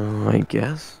 I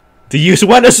guess. Do you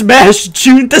want to smash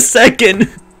June the 2nd?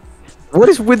 What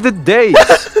is with the days?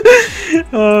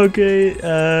 Okay,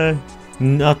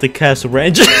 not the Castle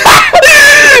Ranch. Wait,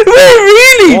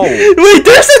 really? Whoa. Wait,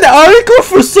 there's an article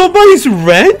for somebody's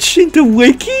ranch in the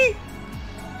wiki?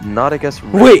 Not, I guess.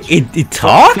 Wait, it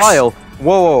talks? File.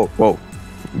 Whoa.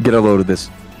 Get a load of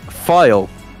this. File.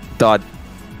 Dot.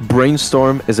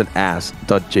 Brainstorm is an ass.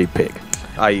 Dot JPEG.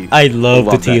 I love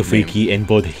the that name. Wiki and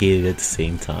both hate it at the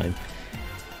same time.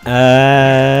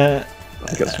 I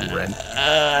guess Wrench.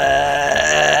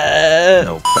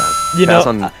 No, pass. You Pass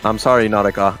know, on, I'm sorry,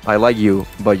 Nautica. I like you,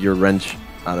 but your Wrench,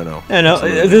 I don't know. I know,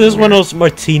 this is one of those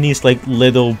Martini's like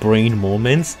little brain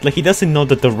moments. Like he doesn't know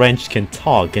that the wrench can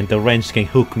talk and the wrench can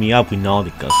hook me up with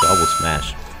Nautica, so I will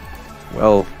smash.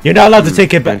 Well, You're not allowed to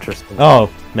take it back. interesting. Oh,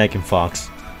 Megan Fox.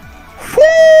 Woo!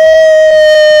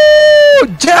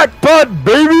 Jackpot,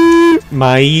 baby!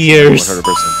 My ears.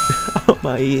 100%.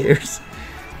 My ears.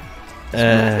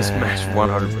 Smash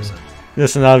 100%.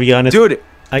 Listen, I'll be honest. Dude!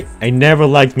 I never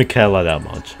liked Michaela that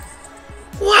much.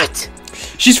 What?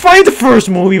 She's fine in the first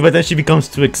movie, but then she becomes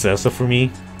too excessive for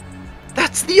me.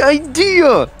 That's the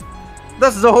idea!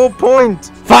 That's the whole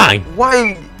point! Fine!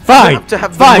 Why? Fine! You have to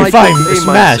have the Fine! Michael Fine! Bay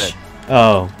Smash! mindset.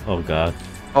 Oh god.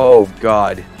 Oh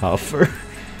god. Huffer.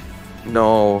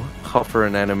 No, Huffer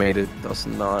and animated does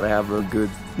not have a good.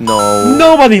 No.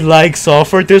 Nobody likes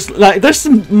Huffer. There's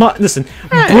some. Listen,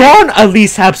 Braun at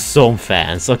least has some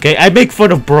fans, okay? I make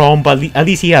fun of Braun, but at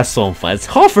least he has some fans.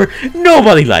 Huffer,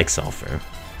 nobody likes Huffer.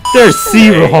 There's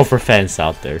zero Huffer fans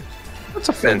out there. That's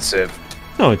offensive.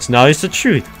 No, it's not. It's the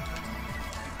truth.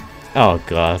 Oh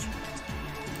god.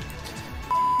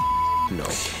 No.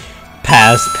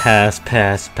 Pass, pass,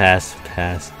 pass, pass,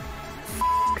 pass.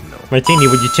 No. Martini,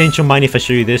 would you change your mind if I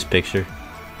show you this picture?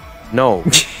 No.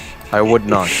 I would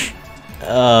not.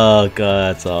 Oh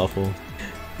god, that's awful.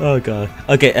 Oh god.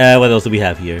 Okay, what else do we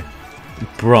have here?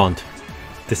 Brunt.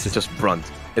 This is Just Brunt.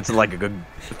 It's like a good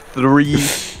 3,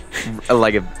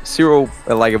 like a 0,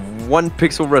 like a 1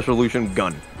 pixel resolution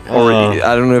gun. Or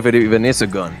I don't know if it even is a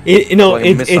gun.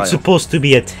 It's supposed to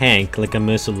be a tank, like a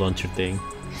missile launcher thing.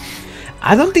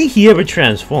 I don't think he ever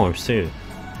transforms too.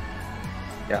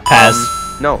 Yeah. Pass.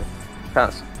 No.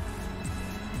 Pass.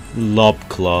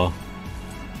 Lobclaw.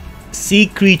 Sea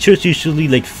creatures usually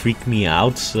like freak me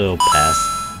out, so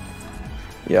pass.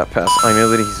 Yeah, pass. I know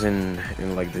that he's in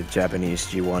like the Japanese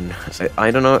G1.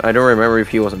 I don't know. I don't remember if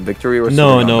he was in Victory or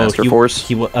Master Force.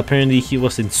 Apparently he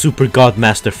was in Super God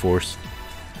Master Force.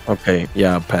 Okay,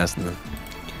 yeah, pass then.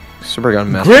 Super God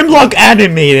Master. Grimlock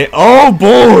animated. Oh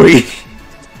boy.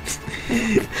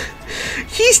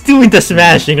 He's doing the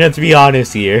smashing. Let's be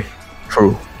honest here.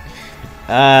 True.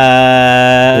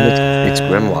 It's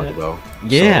Grimlock though.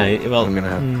 Yeah, so well, I'm gonna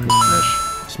have to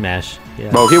smash. Smash.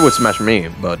 Yeah. Well, he would smash me,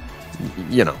 but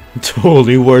you know.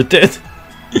 Totally worth it.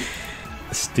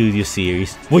 Studio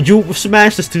Series. Would you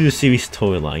smash the Studio Series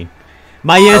toy line?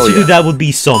 My answer to that would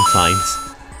be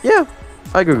sometimes. Yeah,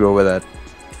 I could go with that.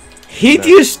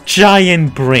 Hideous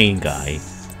giant brain guy.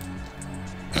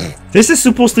 This is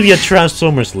supposed to be a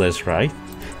Transformers list, right?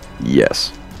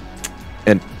 Yes.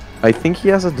 And I think he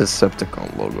has a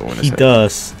Decepticon logo on his He head.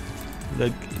 does.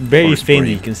 Like, very his faintly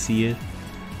brain. you can see it.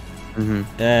 Mm-hmm.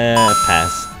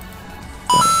 Pass.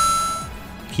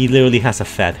 He literally has a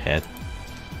fat head.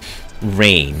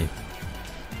 Rain.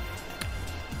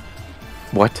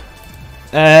 What?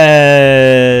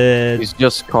 Yeah. He's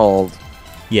just called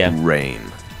Rain.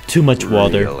 Too much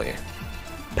water. Really?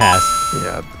 Pass.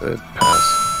 Yeah,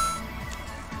 pass.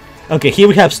 Okay, here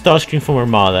we have Starscream from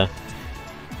Armada.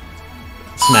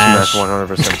 Smash.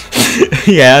 100%.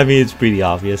 Yeah, I mean, it's pretty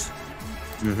obvious.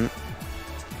 Mm-hmm.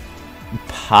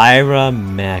 Pyra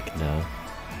Magna.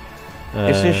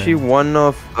 Isn't she one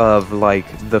of like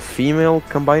the female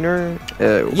combiner?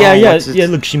 Yeah.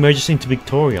 Look, she merges into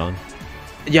Victorion.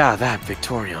 Yeah, that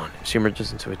Victorion. She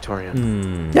merges into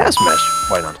Victorion. Yeah, smash.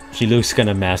 Why not? She looks kind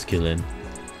of masculine.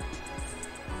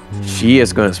 She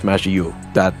is gonna smash you.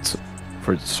 That's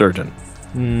for certain.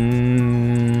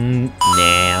 Nah,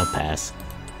 I'll pass.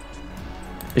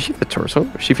 Is she the torso?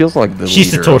 She feels like the. She's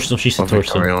the leader torso. She's the of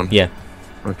torso. Victorion. Yeah.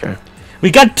 Okay.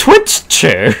 We got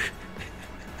Twitcher.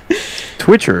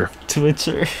 Twitcher.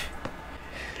 Twitcher.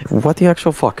 What the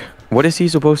actual fuck? What is he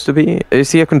supposed to be?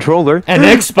 Is he a controller? An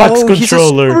Xbox controller. He's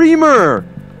a streamer.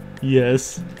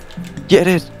 Yes. Get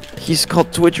it? He's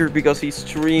called Twitcher because he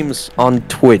streams on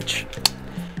Twitch.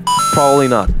 Probably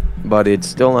not, but it's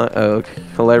still a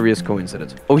hilarious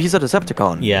coincidence. Oh, he's a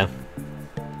Decepticon. Yeah.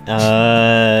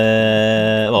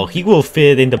 Well, he will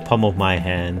fit in the palm of my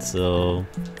hand, so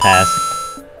pass.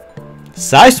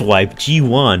 Sideswipe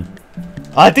G1.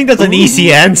 I think that's an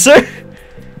easy answer.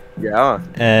 Yeah.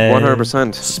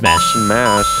 100%. Smash.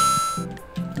 Smash.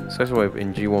 Sideswipe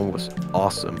in G1 was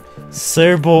awesome.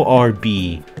 Servo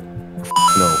RB.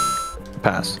 No.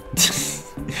 Pass.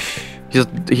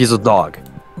 He's a dog.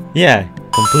 Yeah,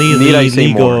 completely Need I say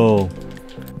legal.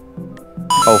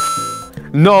 Oh.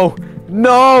 No.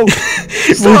 No.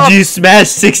 Would you smash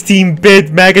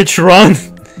 16-bit Megatron?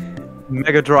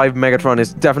 Mega Drive Megatron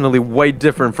is definitely way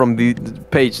different from the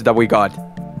page that we got.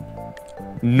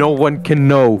 No one can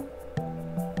know.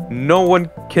 No one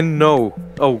can know.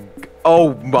 Oh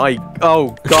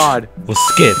God. Well,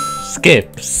 skip.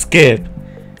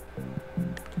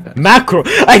 Macro.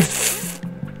 I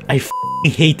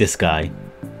f***ing hate this guy.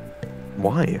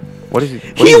 Why? What is he?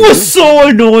 He was so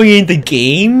annoying in the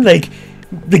game. Like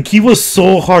he was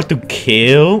so hard to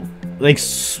kill. Like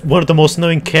one of the most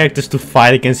annoying characters to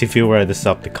fight against if you were a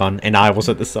Decepticon, and I was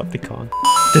a Decepticon.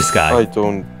 This guy.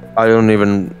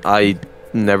 I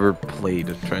never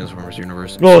played Transformers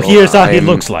Universe. Well, so here's how he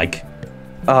looks like.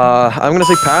 I'm gonna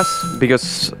say pass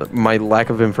because my lack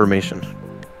of information.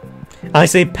 I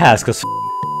say pass because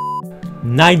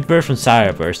Nightbird from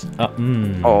Cyberverse.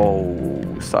 Oh,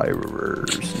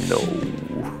 Cyberverse, no.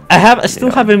 I still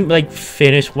haven't like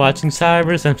finished watching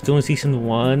Cyberverse. I'm still in season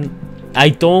 1. I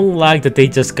don't like that they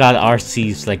just got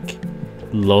RC's like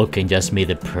look and just made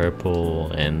it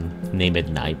purple and name it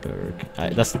Nightbird.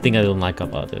 That's the thing I don't like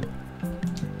about it.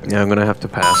 Yeah, I'm gonna have to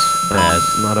pass.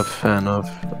 I'm not a fan of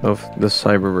the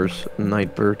Cyberverse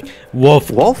Nightbird.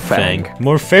 Wolfang.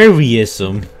 More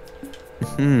fairyism.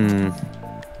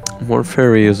 More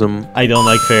fairyism. I don't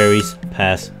like fairies.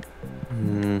 Pass.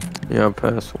 Yeah,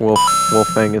 pass.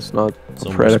 Wolfang is not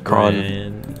so a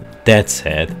Predacon. Death's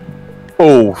Head.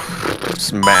 Oh,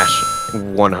 smash.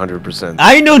 100%.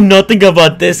 I know nothing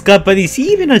about this guy, but is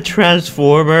he even a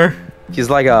Transformer? He's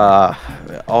like a...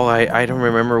 Oh, I don't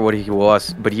remember what he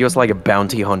was, but he was like a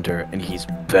bounty hunter, and he's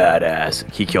badass.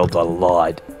 He killed a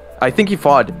lot. I think he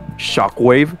fought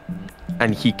Shockwave,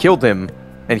 and he killed him,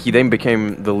 and he then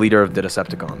became the leader of the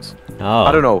Decepticons. Oh.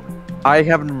 I don't know. I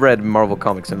haven't read Marvel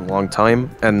Comics in a long time,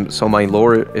 and so my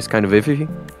lore is kind of iffy.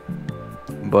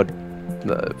 But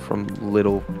from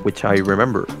little which I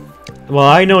remember. Well,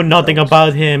 I know nothing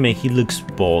about him, and he looks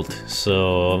bold,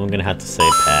 so I'm gonna have to say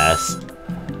pass.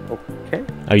 Okay.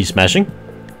 Are you smashing?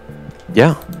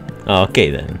 Yeah. Okay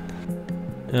then.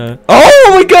 Oh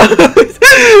my god!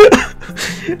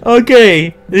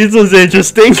 Okay, this was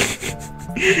interesting.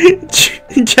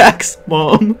 Jack's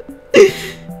mom.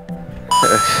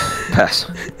 Pass.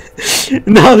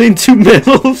 Not into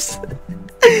medals.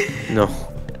 No.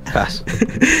 Pass.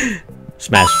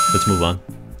 Smash. Let's move on.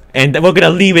 And we're gonna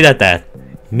leave it at that.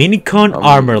 Minicon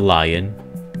Armor Lion.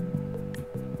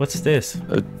 What's this?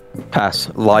 Pass.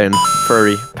 Lion.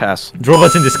 Furry. Pass.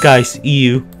 Robots in disguise.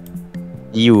 EU.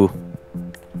 EU.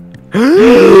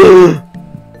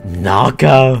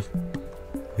 Knockout.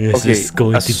 This is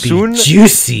going to be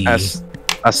juicy. As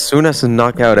soon as a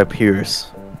knockout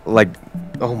appears, like,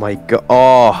 oh my god,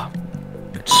 oh,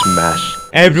 smash.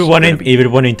 Everyone in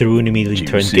the room immediately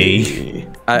turned gay.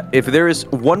 If there is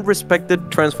one respected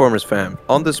Transformers fan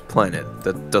on this planet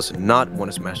that does not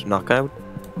want to smash knockout,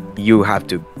 you have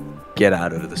to get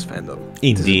out of this fandom.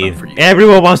 Indeed.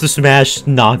 Everyone wants to smash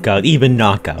knockout, even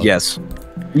knockout. Yes.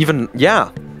 Even,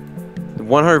 yeah.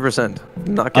 100%.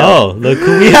 Knockout. Oh, look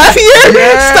who we have here!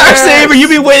 Yes! Star Saber, you've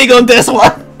been waiting on this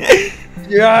one!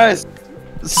 Yes!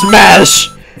 Smash!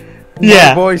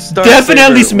 Yeah, boy, Star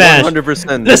definitely Saber, smash.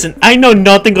 100%. Listen, I know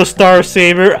nothing of Star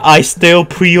Saber. I still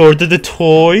pre-ordered the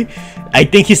toy. I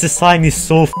think his design is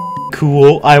so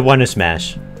cool. I want to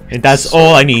smash. And that's so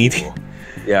all I need. Cool.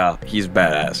 Yeah, he's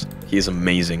badass. He's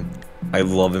amazing. I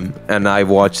love him. And I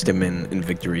watched him in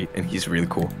Victory, and he's really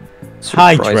cool.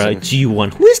 Hydra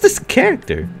G1. Who is this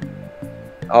character?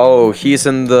 Oh, he's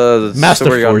in the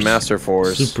Super God Master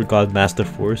Force. Super God Master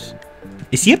Force.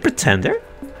 Is he a pretender?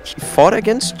 He fought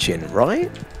against Jin, right?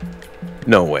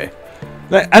 No way.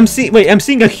 Like, I'm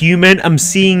seeing a human, I'm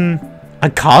seeing a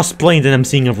cosplay, and then I'm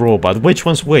seeing a robot. Which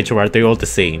one's which, or are they all the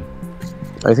same?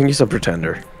 I think he's a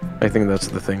pretender. I think that's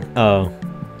the thing. Oh.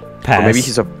 Pass. Or maybe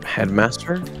he's a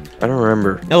headmaster? I don't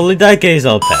remember. Oh, in that case,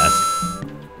 I'll pass.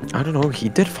 I don't know, he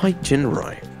did fight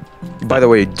Jinrai. By the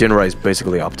way, Jinrai is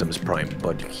basically Optimus Prime,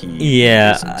 but he...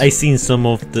 Yeah, I seen some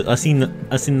of the... I seen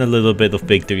a little bit of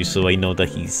Victory, so I know that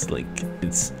he's like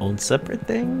its own separate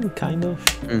thing, kind of.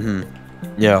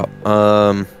 Yeah,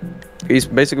 he's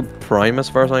basically Prime as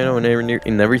far as I know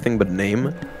in everything but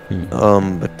name.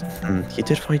 But he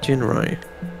did fight Jinrai.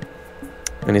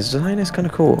 And his design is kind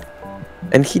of cool.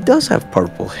 And he does have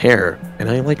purple hair, and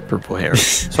I like purple hair,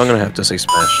 so I'm gonna have to say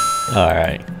smash.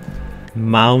 Alright.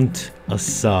 Mount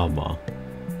Asama.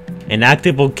 An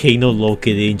active volcano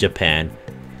located in Japan.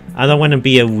 I don't want to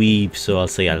be a weeb, so I'll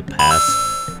say I'll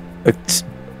pass.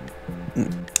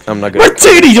 I'm not gonna...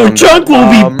 Martini, your junk will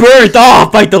be burnt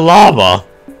off by the lava!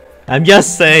 I'm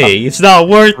just saying, it's not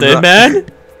worth it, man!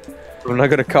 I'm not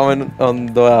gonna comment on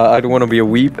the I don't want to be a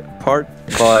weeb part,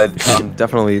 but I'm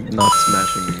definitely not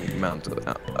smashing amount of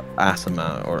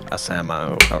Asama or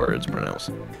Asama, or however it's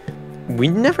pronounced. We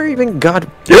never even got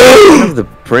one of the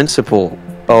principal.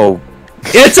 Oh,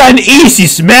 It's an easy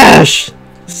smash!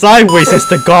 Sideways is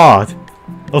the god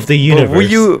of the universe. were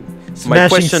you? My Smashing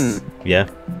question. Yeah.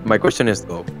 My question is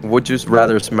though, would you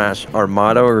rather smash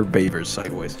Armada or Bavers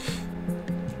sideways?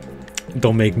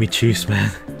 Don't make me choose,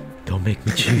 man. Don't make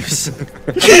me choose.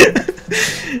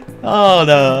 Oh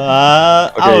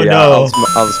no. Oh yeah, no.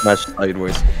 I'll smash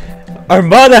sideways.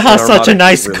 Armada has such a Armada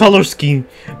nice really- color scheme,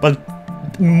 but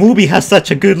movie has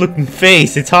such a good looking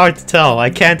face. It's hard to tell. I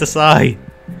can't decide.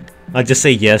 I'll just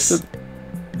say yes.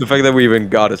 The fact that we even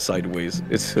got it sideways,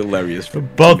 it's hilarious.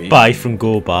 Bug bite from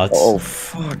GoBots. Oh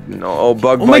fuck no!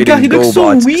 Bug Oh my god, he looks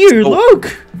so weird.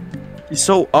 Look. He's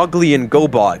so ugly in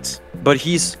GoBots, but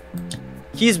he's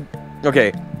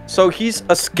okay. So he's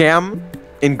a scam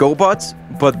in GoBots,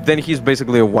 but then he's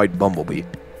basically a white bumblebee.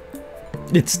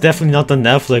 It's definitely not the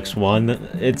Netflix one.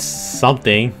 It's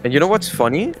something. And you know what's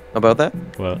funny about that?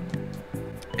 Well,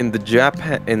 In the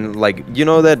like, you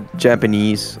know that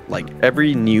Japanese, like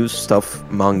every new stuff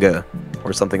manga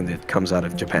or something that comes out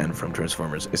of Japan from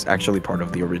Transformers is actually part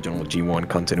of the original G1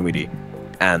 continuity.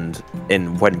 And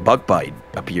when Bugbite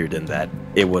appeared in that,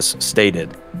 it was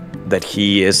stated that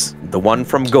he is the one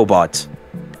from GoBot,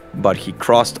 but he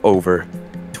crossed over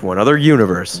to another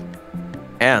universe,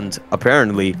 and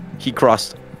apparently he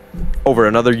crossed over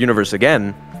another universe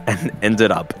again and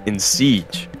ended up in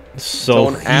Siege.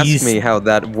 so Don't ask me how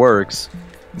that works,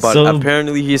 but So-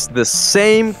 apparently he's the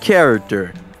same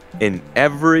character in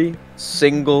every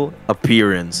single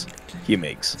appearance he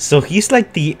makes. So he's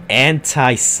like the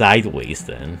anti-Sideways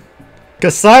then.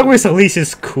 Cause Sideways at least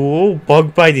is cool.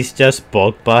 Bugbite is just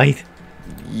Bugbite.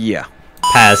 Yeah.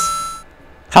 Pass.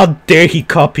 How dare he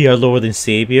copy our Lord and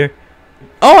Savior?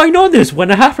 Oh, I know this. When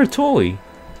I have her toy.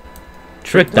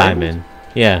 Trick Diamond.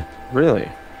 Yeah. Really?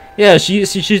 Yeah, she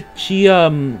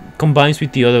combines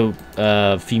with the other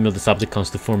female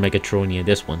Decepticons to form Megatronia.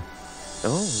 This one.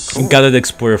 Oh, And got an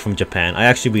Explorer from Japan. I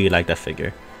actually really like that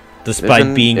figure. Despite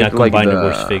Isn't being a it like Combiner the-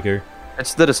 Works figure.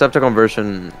 It's the Decepticon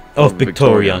version Of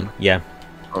Victorian. Yeah.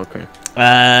 Okay.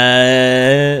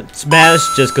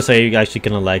 Smash just because I actually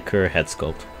kind of like her head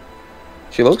sculpt.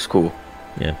 She looks cool.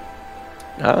 Yeah.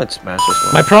 I'd smash this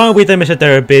one. My problem with them is that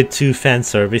they're a bit too fan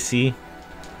servicey.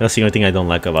 That's the only thing I don't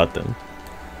like about them.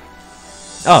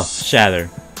 Oh, Shatter.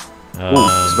 Ooh,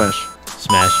 smash.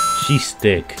 Smash. She's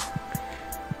thick. Yeah.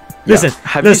 Listen,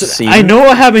 Have you listen. seen- I know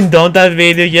I haven't done that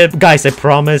video yet, guys. I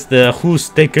promise the Who's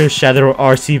Thicker Shatter or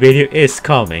RC video is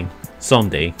coming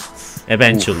someday,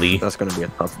 eventually. Oof, that's gonna be a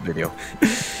tough video.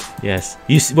 Yes,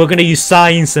 we're gonna use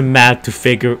science and math to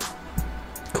figure.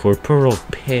 Corporal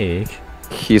Pig.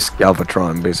 He's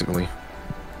Galvatron, basically.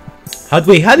 How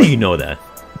do you know that?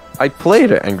 I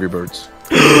played Angry Birds.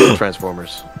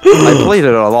 Transformers. I played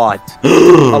it a lot.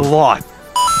 A lot.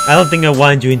 I don't think I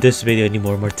want you in this video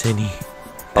anymore, Martini.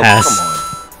 Oh, Pass. come on.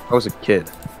 I was a kid.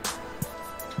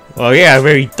 Oh yeah, a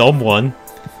very dumb one.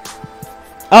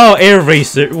 Oh, Air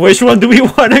Racer. Which one do we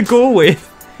want to go with?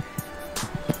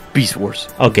 Beast Wars.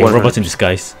 Okay, 100. Robots in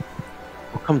Disguise.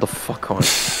 Oh, come the fuck on.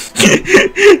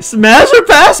 Smash or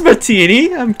pass,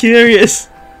 Martini? I'm curious.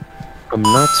 I'm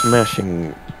not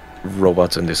smashing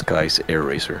Robots in Disguise Air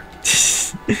Racer.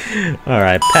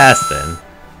 Alright, pass then.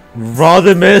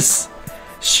 Rodimus.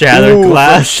 Shattered Ooh,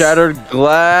 Glass. Shattered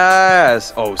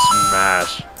Glass. Oh,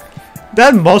 smash.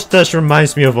 That mustache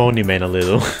reminds me of Oniman a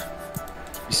little.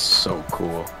 He's so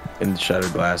cool in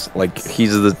Shattered Glass. Like,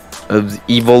 he's the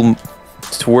evil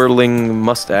twirling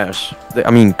mustache. I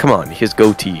mean, come on. His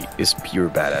goatee is pure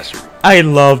badassery. I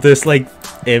love this like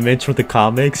image from the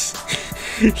comics.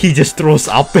 He just throws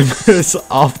Optimus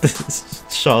off the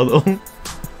shuttle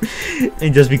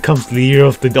and just becomes leader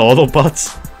of the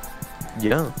Autobots.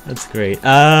 Yeah. That's great.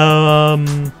 I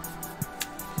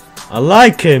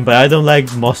like him, but I don't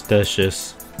like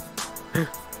mustaches.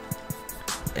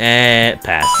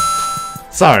 Pass.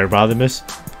 Sorry, Rodimus.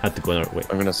 Had to go another way.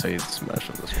 I'm gonna say smash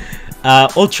on this one.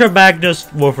 Ultra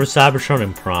Magnus, War for Cybertron,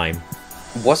 and Prime.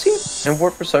 Was he in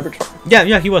War for Cybertron?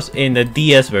 Yeah, he was in the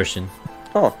DS version.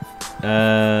 Oh.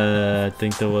 I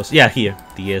think there was here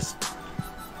DS.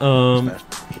 Smash.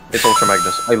 It's Ultra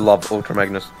Magnus. I love Ultra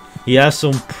Magnus. He has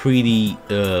some pretty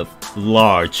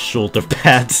large shoulder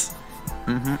pads.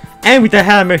 Mm-hmm. And with the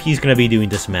hammer, he's gonna be doing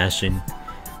the smashing.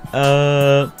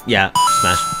 Yeah,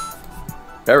 smash.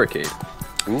 Barricade.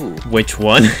 Ooh. Which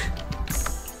one?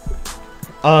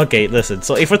 Okay, listen.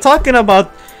 So if we're talking about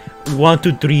 1,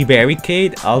 2, 3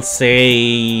 barricade, I'll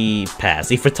say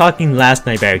pass. If we're talking last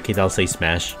night barricade, I'll say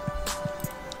smash.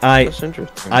 That's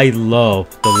interesting. I love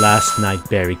the Last Night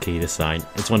barricade design.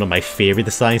 It's one of my favorite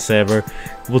designs ever.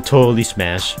 Will totally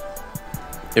smash.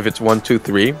 If it's 1, 2,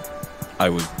 3, I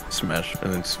would smash.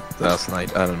 And it's Last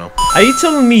Night. I don't know. Are you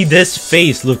telling me this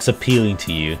face looks appealing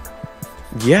to you?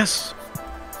 Yes,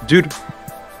 dude.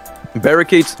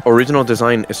 Barricade's original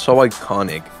design is so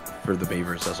iconic for the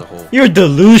Beavers as a whole. You're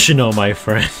delusional, my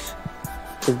friend.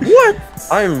 What?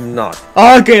 I'm not.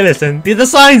 Okay, listen. The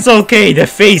design's okay. The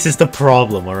face is the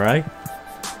problem, alright?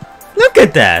 Look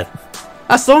at that.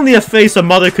 That's only a face a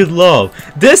mother could love.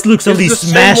 This looks at least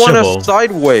It's the same one smashable. as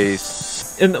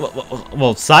Sideways.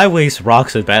 Well, Sideways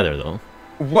rocks it better, though.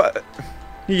 What?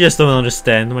 You just don't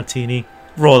understand, Martini.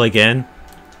 Roll again.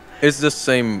 It's the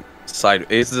same side.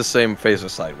 It's the same face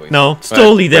as Sideways. No, it's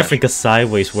totally different because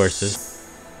Sideways worse.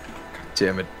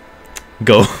 Damn it.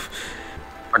 Go.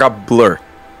 I got Blur.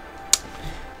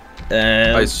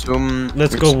 I assume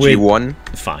let's it's go with G1.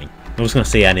 Fine. I was gonna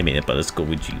say animated, but let's go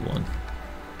with G1.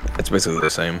 It's basically the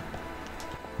same.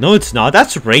 No, it's not.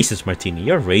 That's racist, Martini.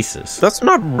 You're racist. That's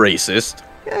not racist.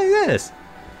 Yeah, it is.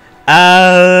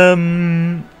 I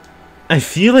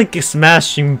feel like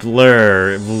smashing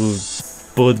Blur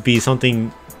would be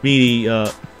something really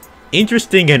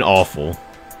interesting and awful.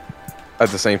 At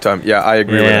the same time, yeah, I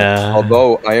agree with that.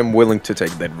 Although I am willing to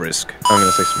take that risk. I'm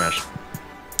gonna say smash.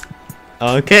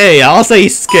 Okay, I'll say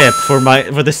skip for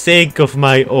the sake of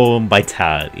my own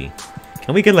vitality.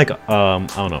 Can we get like I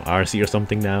don't know, RC or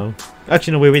something now?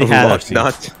 Actually, no, we already had RC.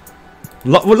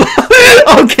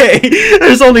 Okay,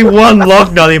 there's only one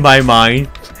lock nut in my mind.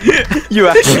 You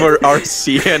asked for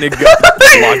RC and it got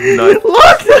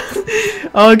lock nut.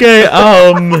 Okay,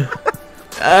 you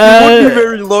would be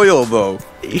very loyal though.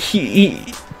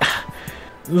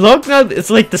 Locknut is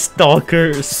like the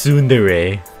stalker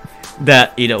tsundere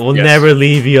that, you know, will never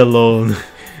leave you alone.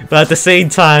 But at the same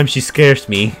time, she scares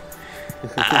me.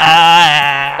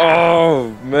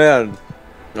 Oh, man.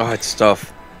 Oh, it's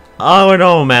tough. I don't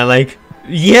know, man. Like,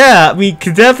 yeah, we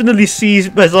can definitely see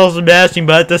myself smashing,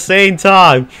 but at the same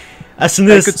time, as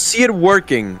soon as... I could see it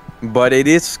working, but it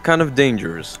is kind of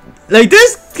dangerous. Like,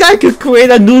 this guy could create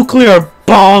a nuclear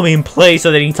bomb in place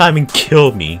at any time and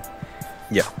kill me.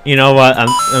 Yeah. You know what?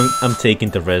 I'm taking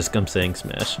the risk. I'm saying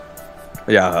smash.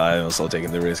 Yeah, I'm also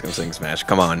taking the risk. I'm saying smash.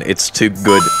 Come on, it's too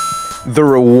good. The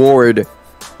reward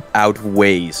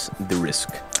outweighs the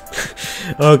risk.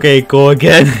 Okay, go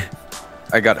again.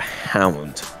 I got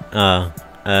Hound.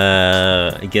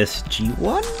 I guess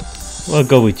G1? We'll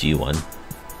go with G1.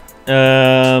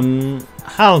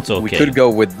 Hound's okay. We could go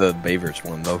with the Beavers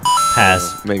one though.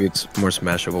 Pass. Maybe it's more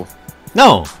smashable.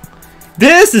 No!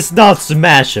 This is not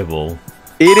smashable.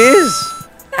 It is!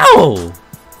 No!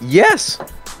 Yes!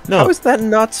 No. How is that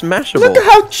not smashable? Look at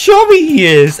how chubby he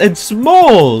is and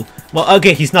small! Well,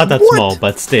 okay, he's not that small,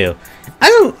 but still. I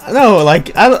don't know,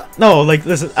 like,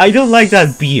 listen, I don't like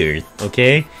that beard,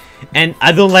 okay? And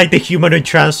I don't like the humanoid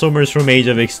Transformers from Age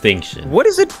of Extinction. What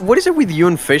is it with you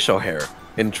and facial hair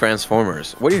in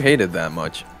Transformers? Why do you hate it that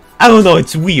much? I don't know,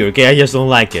 it's weird, okay? I just don't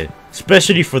like it.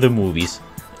 Especially for the movies.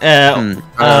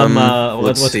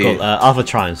 What's it called?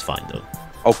 Alphatron's fine, though.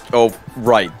 Oh,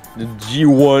 right. The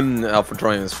G1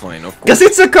 Alphatron is fine, of course. Because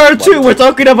it's a cartoon! We're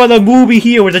talking about a movie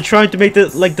here where they're trying to make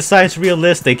the science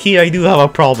realistic. Here I do have a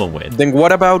problem with. Then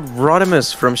what about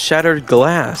Rodimus from Shattered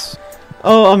Glass?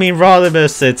 Oh, I mean,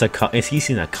 Rodimus, he's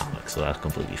in a comic, so that's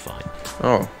completely fine.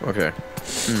 Oh, okay.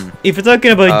 If you're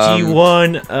talking about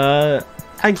G1,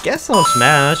 I guess I'll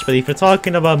smash, but if you're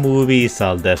talking about movies,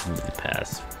 I'll definitely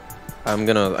pass. I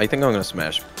think I'm gonna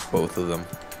smash both of them.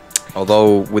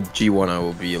 Although with G1 I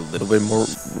will be a little bit more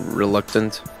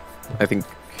reluctant. I think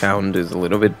Hound is a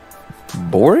little bit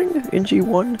boring in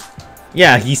G1.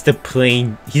 Yeah, he's the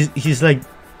plain. He's like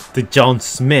the John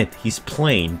Smith. He's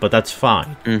plain, but that's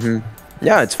fine.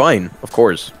 Yeah, it's fine, of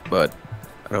course. But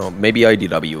I don't know, maybe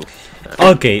IDW.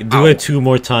 Okay, do it 2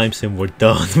 more times and we're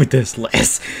done with this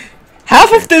list.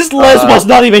 Half of this list was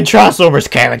not even Transformers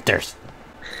characters.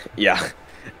 Yeah,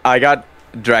 I got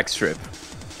Dragstrip.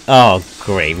 Oh,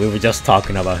 great. We were just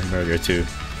talking about him earlier, too.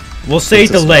 We'll say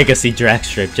the Legacy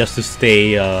Dragstrip just to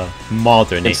stay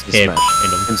modern and hip.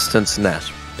 Instant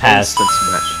smash. Pass. Instant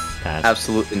smash. Pass.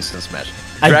 Absolute instant smash.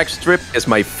 Dragstrip is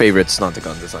my favorite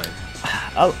Stunticon design.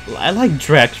 I like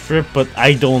Dragstrip, but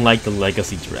I don't like the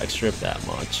Legacy Dragstrip that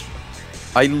much.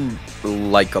 I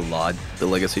like a lot the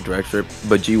Legacy Dragstrip,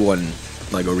 but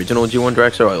G1, like original G1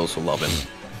 Dragster, I also love him.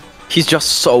 He's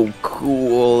just so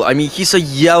cool. I mean, he's a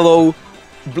yellow,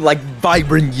 like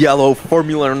vibrant yellow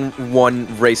Formula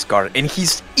 1 race car, and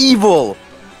he's evil.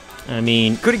 I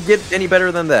mean, could it get any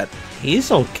better than that?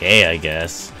 He's okay, I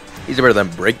guess. He's better than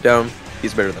Breakdown.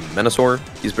 He's better than Menasor.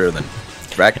 He's better than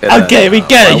Okay, we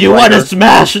get it. You want to Wildfire.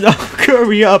 smash it,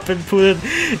 hurry up and put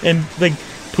it, and like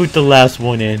put the last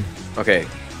one in. Okay,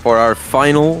 for our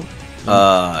final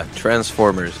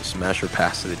Transformers Smasher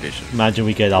Pass edition, Imagine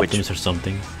we get Which- Optimus or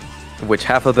something. which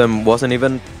half of them wasn't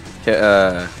even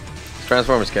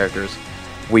Transformers characters,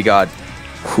 we got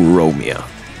Chromia.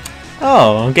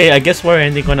 Oh, okay. I guess we're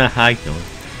ending on a high note.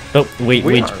 But wait,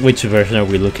 We which version are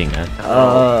we looking at?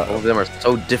 All of them are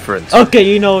so different. Okay,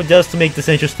 you know, just to make this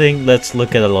interesting, let's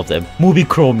look at all of them. Movie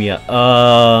Chromia.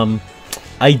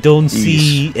 I don't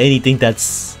see anything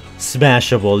that's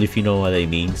smashable, if you know what I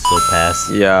mean. So pass.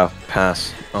 Yeah,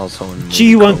 pass. Also in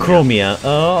G1 Chromia.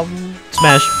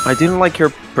 Smash. I didn't like her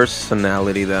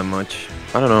personality that much.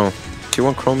 I don't know.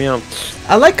 G1 Chromia.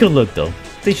 I like her look though.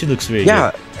 I think she looks very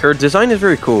Yeah, her design is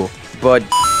very cool, but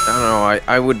I don't know.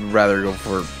 I would rather go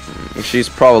for. She's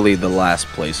probably the last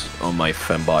place on my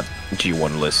Fembot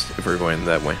G1 list if we're going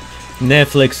that way. good.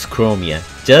 Netflix Chromia.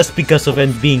 Just because of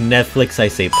it being Netflix, I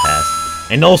say pass.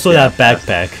 And also Yeah, that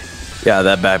backpack. Yeah,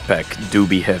 that backpack do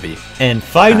be heavy. And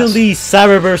finally,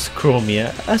 Cyberverse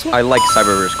Chromia as well. I like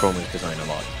Cyberverse Chromia's design a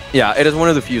lot. Yeah, it is one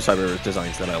of the few Cyberverse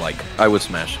designs that I like. I would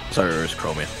smash Cyberverse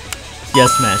Chromia. Yeah,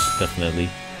 smash, definitely.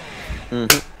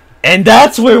 And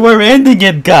that's where we're ending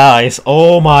it, guys.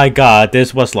 Oh my god,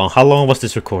 this was long. How long was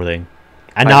this recording?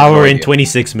 An I have no hour and idea.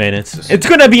 26 minutes. It's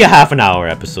gonna be a half an hour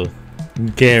episode. For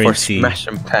Guaranteed. smash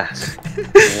and pass.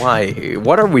 Why?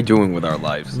 What are we doing with our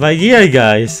lives? But yeah,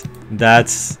 guys,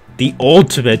 that's the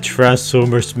ultimate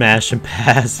Transformers Smash and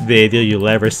Pass video you'll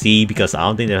ever see, because I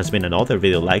don't think there has been another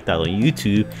video like that on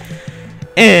YouTube.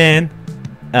 And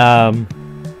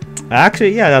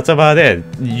actually, yeah, that's about it.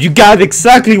 You got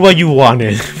exactly what you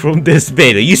wanted from this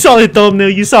video. You saw the thumbnail,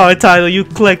 you saw the title, you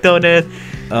clicked on it.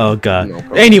 Oh god. No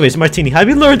problem. Anyways, Martini, have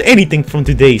you learned anything from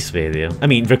today's video? I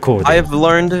mean, recording. I have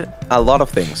learned a lot of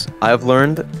things. I have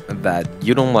learned that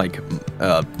you don't like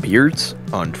beards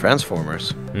on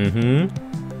Transformers. Mm-hmm.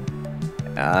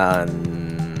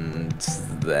 And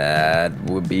that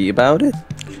would be about it.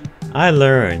 I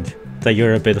learned that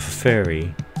you're a bit of a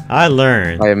fairy. I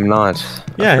learned. I am not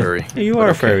a Yeah, furry. you but are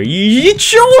a okay. fairy. You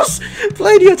chose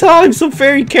plenty of times some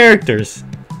fairy characters.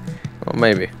 Well,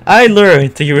 maybe. I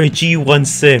learned that you're a G1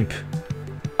 simp.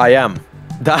 I am.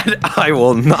 That I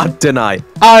will not deny.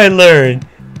 I learned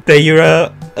that you're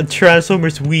a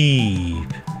Transformers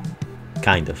weeb.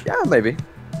 Kind of. Yeah, maybe.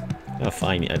 Oh,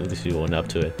 fine, I don't think you went up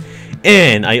to it.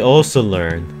 And I also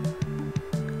learned...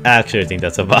 Actually, I think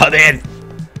that's about it.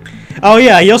 Oh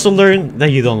yeah, I also learned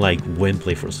that you don't like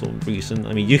Windblade for some reason.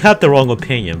 I mean, you have the wrong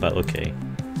opinion, but okay.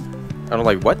 I don't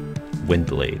like what?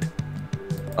 Windblade.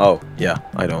 Oh, yeah,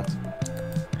 I don't.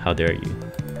 How dare you?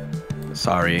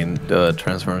 Sorry, in the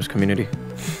Transformers community.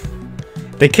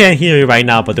 They can't hear you right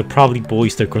now, but they'll probably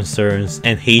voice their concerns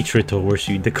and hatred towards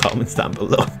you in the comments down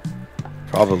below.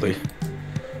 Probably.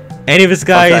 Anyways,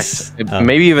 guys. In fact,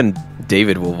 maybe even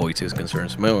David will voice his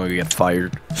concerns. Maybe we get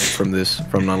fired from this,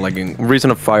 from not liking.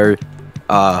 Reason of fire,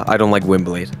 I don't like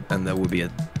Windblade, and that would be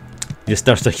it. This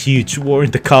starts a huge war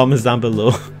in the comments down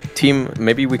below. Team,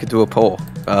 maybe we could do a poll.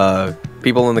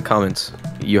 People in the comments,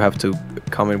 you have to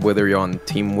comment whether you're on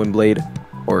Team Windblade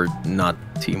or not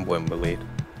Team Windblade.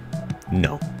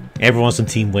 No. Everyone's on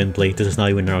Team Windblade. This is not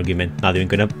even an argument. Not even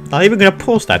gonna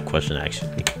post that question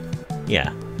actually.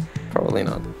 Yeah. Probably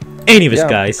not. Anyways, Yeah,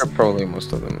 guys. probably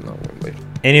most of them not Windblade.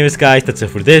 Anyways, guys, that's it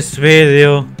for this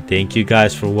video. Thank you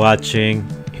guys for watching.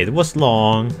 It was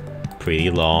long. Pretty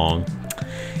long.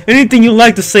 Anything you'd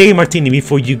like to say, Martini,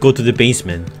 before you go to the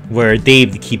basement, where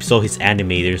Dave keeps all his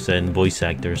animators and voice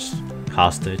actors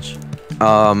hostage?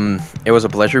 It was a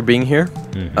pleasure being here.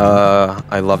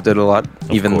 I loved it a lot,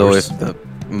 even though course. if the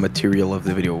material of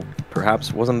the video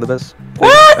perhaps wasn't the best.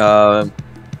 What?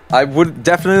 I would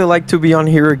definitely like to be on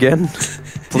here again.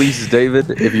 Please,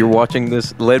 David, if you're watching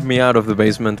this, let me out of the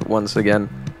basement once again,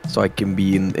 so I can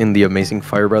be in the amazing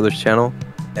Fire Brothers channel.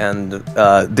 And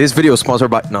this video is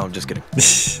sponsored by... No, I'm just kidding.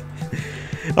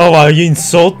 Oh wow, you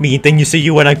insult me, then you say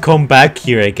you wanna come back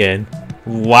here again.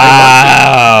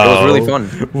 Wow. It was really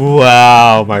fun.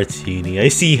 Wow, Martini. I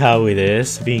see how it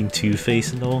is, being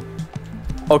two-faced and all.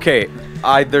 Okay,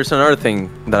 there's another thing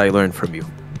that I learned from you.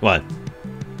 What?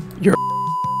 You're...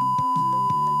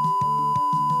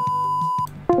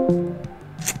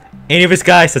 Anyways,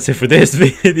 guys, that's it for this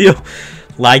video.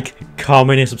 Like,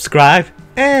 comment, and subscribe.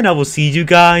 And I will see you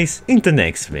guys in the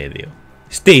next video.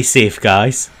 Stay safe,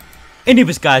 guys.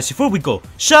 Anyways, guys, before we go,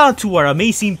 shout out to our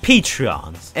amazing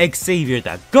Patreons: Xavier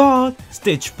That God,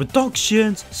 Stitch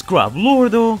Productions, Scrub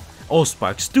Lordo,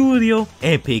 Allspark Studio,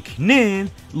 Epic Nin,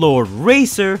 Lord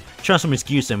Racer, Transformers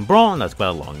Gears and Brawn, that's quite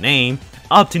a long name,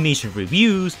 Optination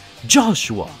Reviews,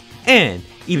 Joshua, And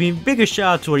even bigger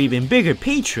shout out to our even bigger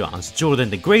Patreons, Jordan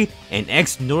the Great and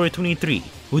XNori23,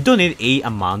 who donate a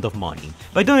amount of money.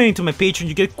 By donating to my Patreon,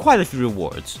 you get quite a few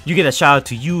rewards. You get a shout out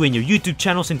to you and your YouTube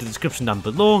channels in the description down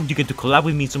below. You get to collab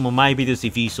with me in some of my videos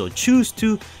if you so choose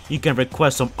to. You can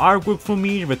request some artwork from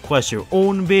me, request your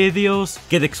own videos,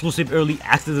 get exclusive early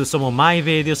access to some of my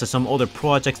videos and some other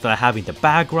projects that I have in the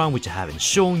background which I haven't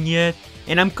shown yet.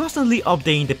 And I'm constantly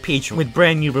updating the Patreon with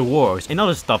brand new rewards and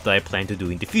other stuff that I plan to do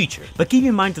in the future. But keep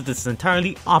in mind that this is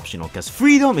entirely optional, because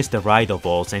freedom is the right of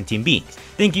all sentient beings.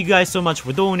 Thank you guys so much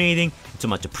for donating, it's so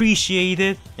much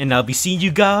appreciated, and I'll be seeing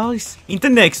you guys in the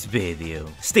next video.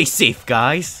 Stay safe,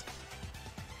 guys!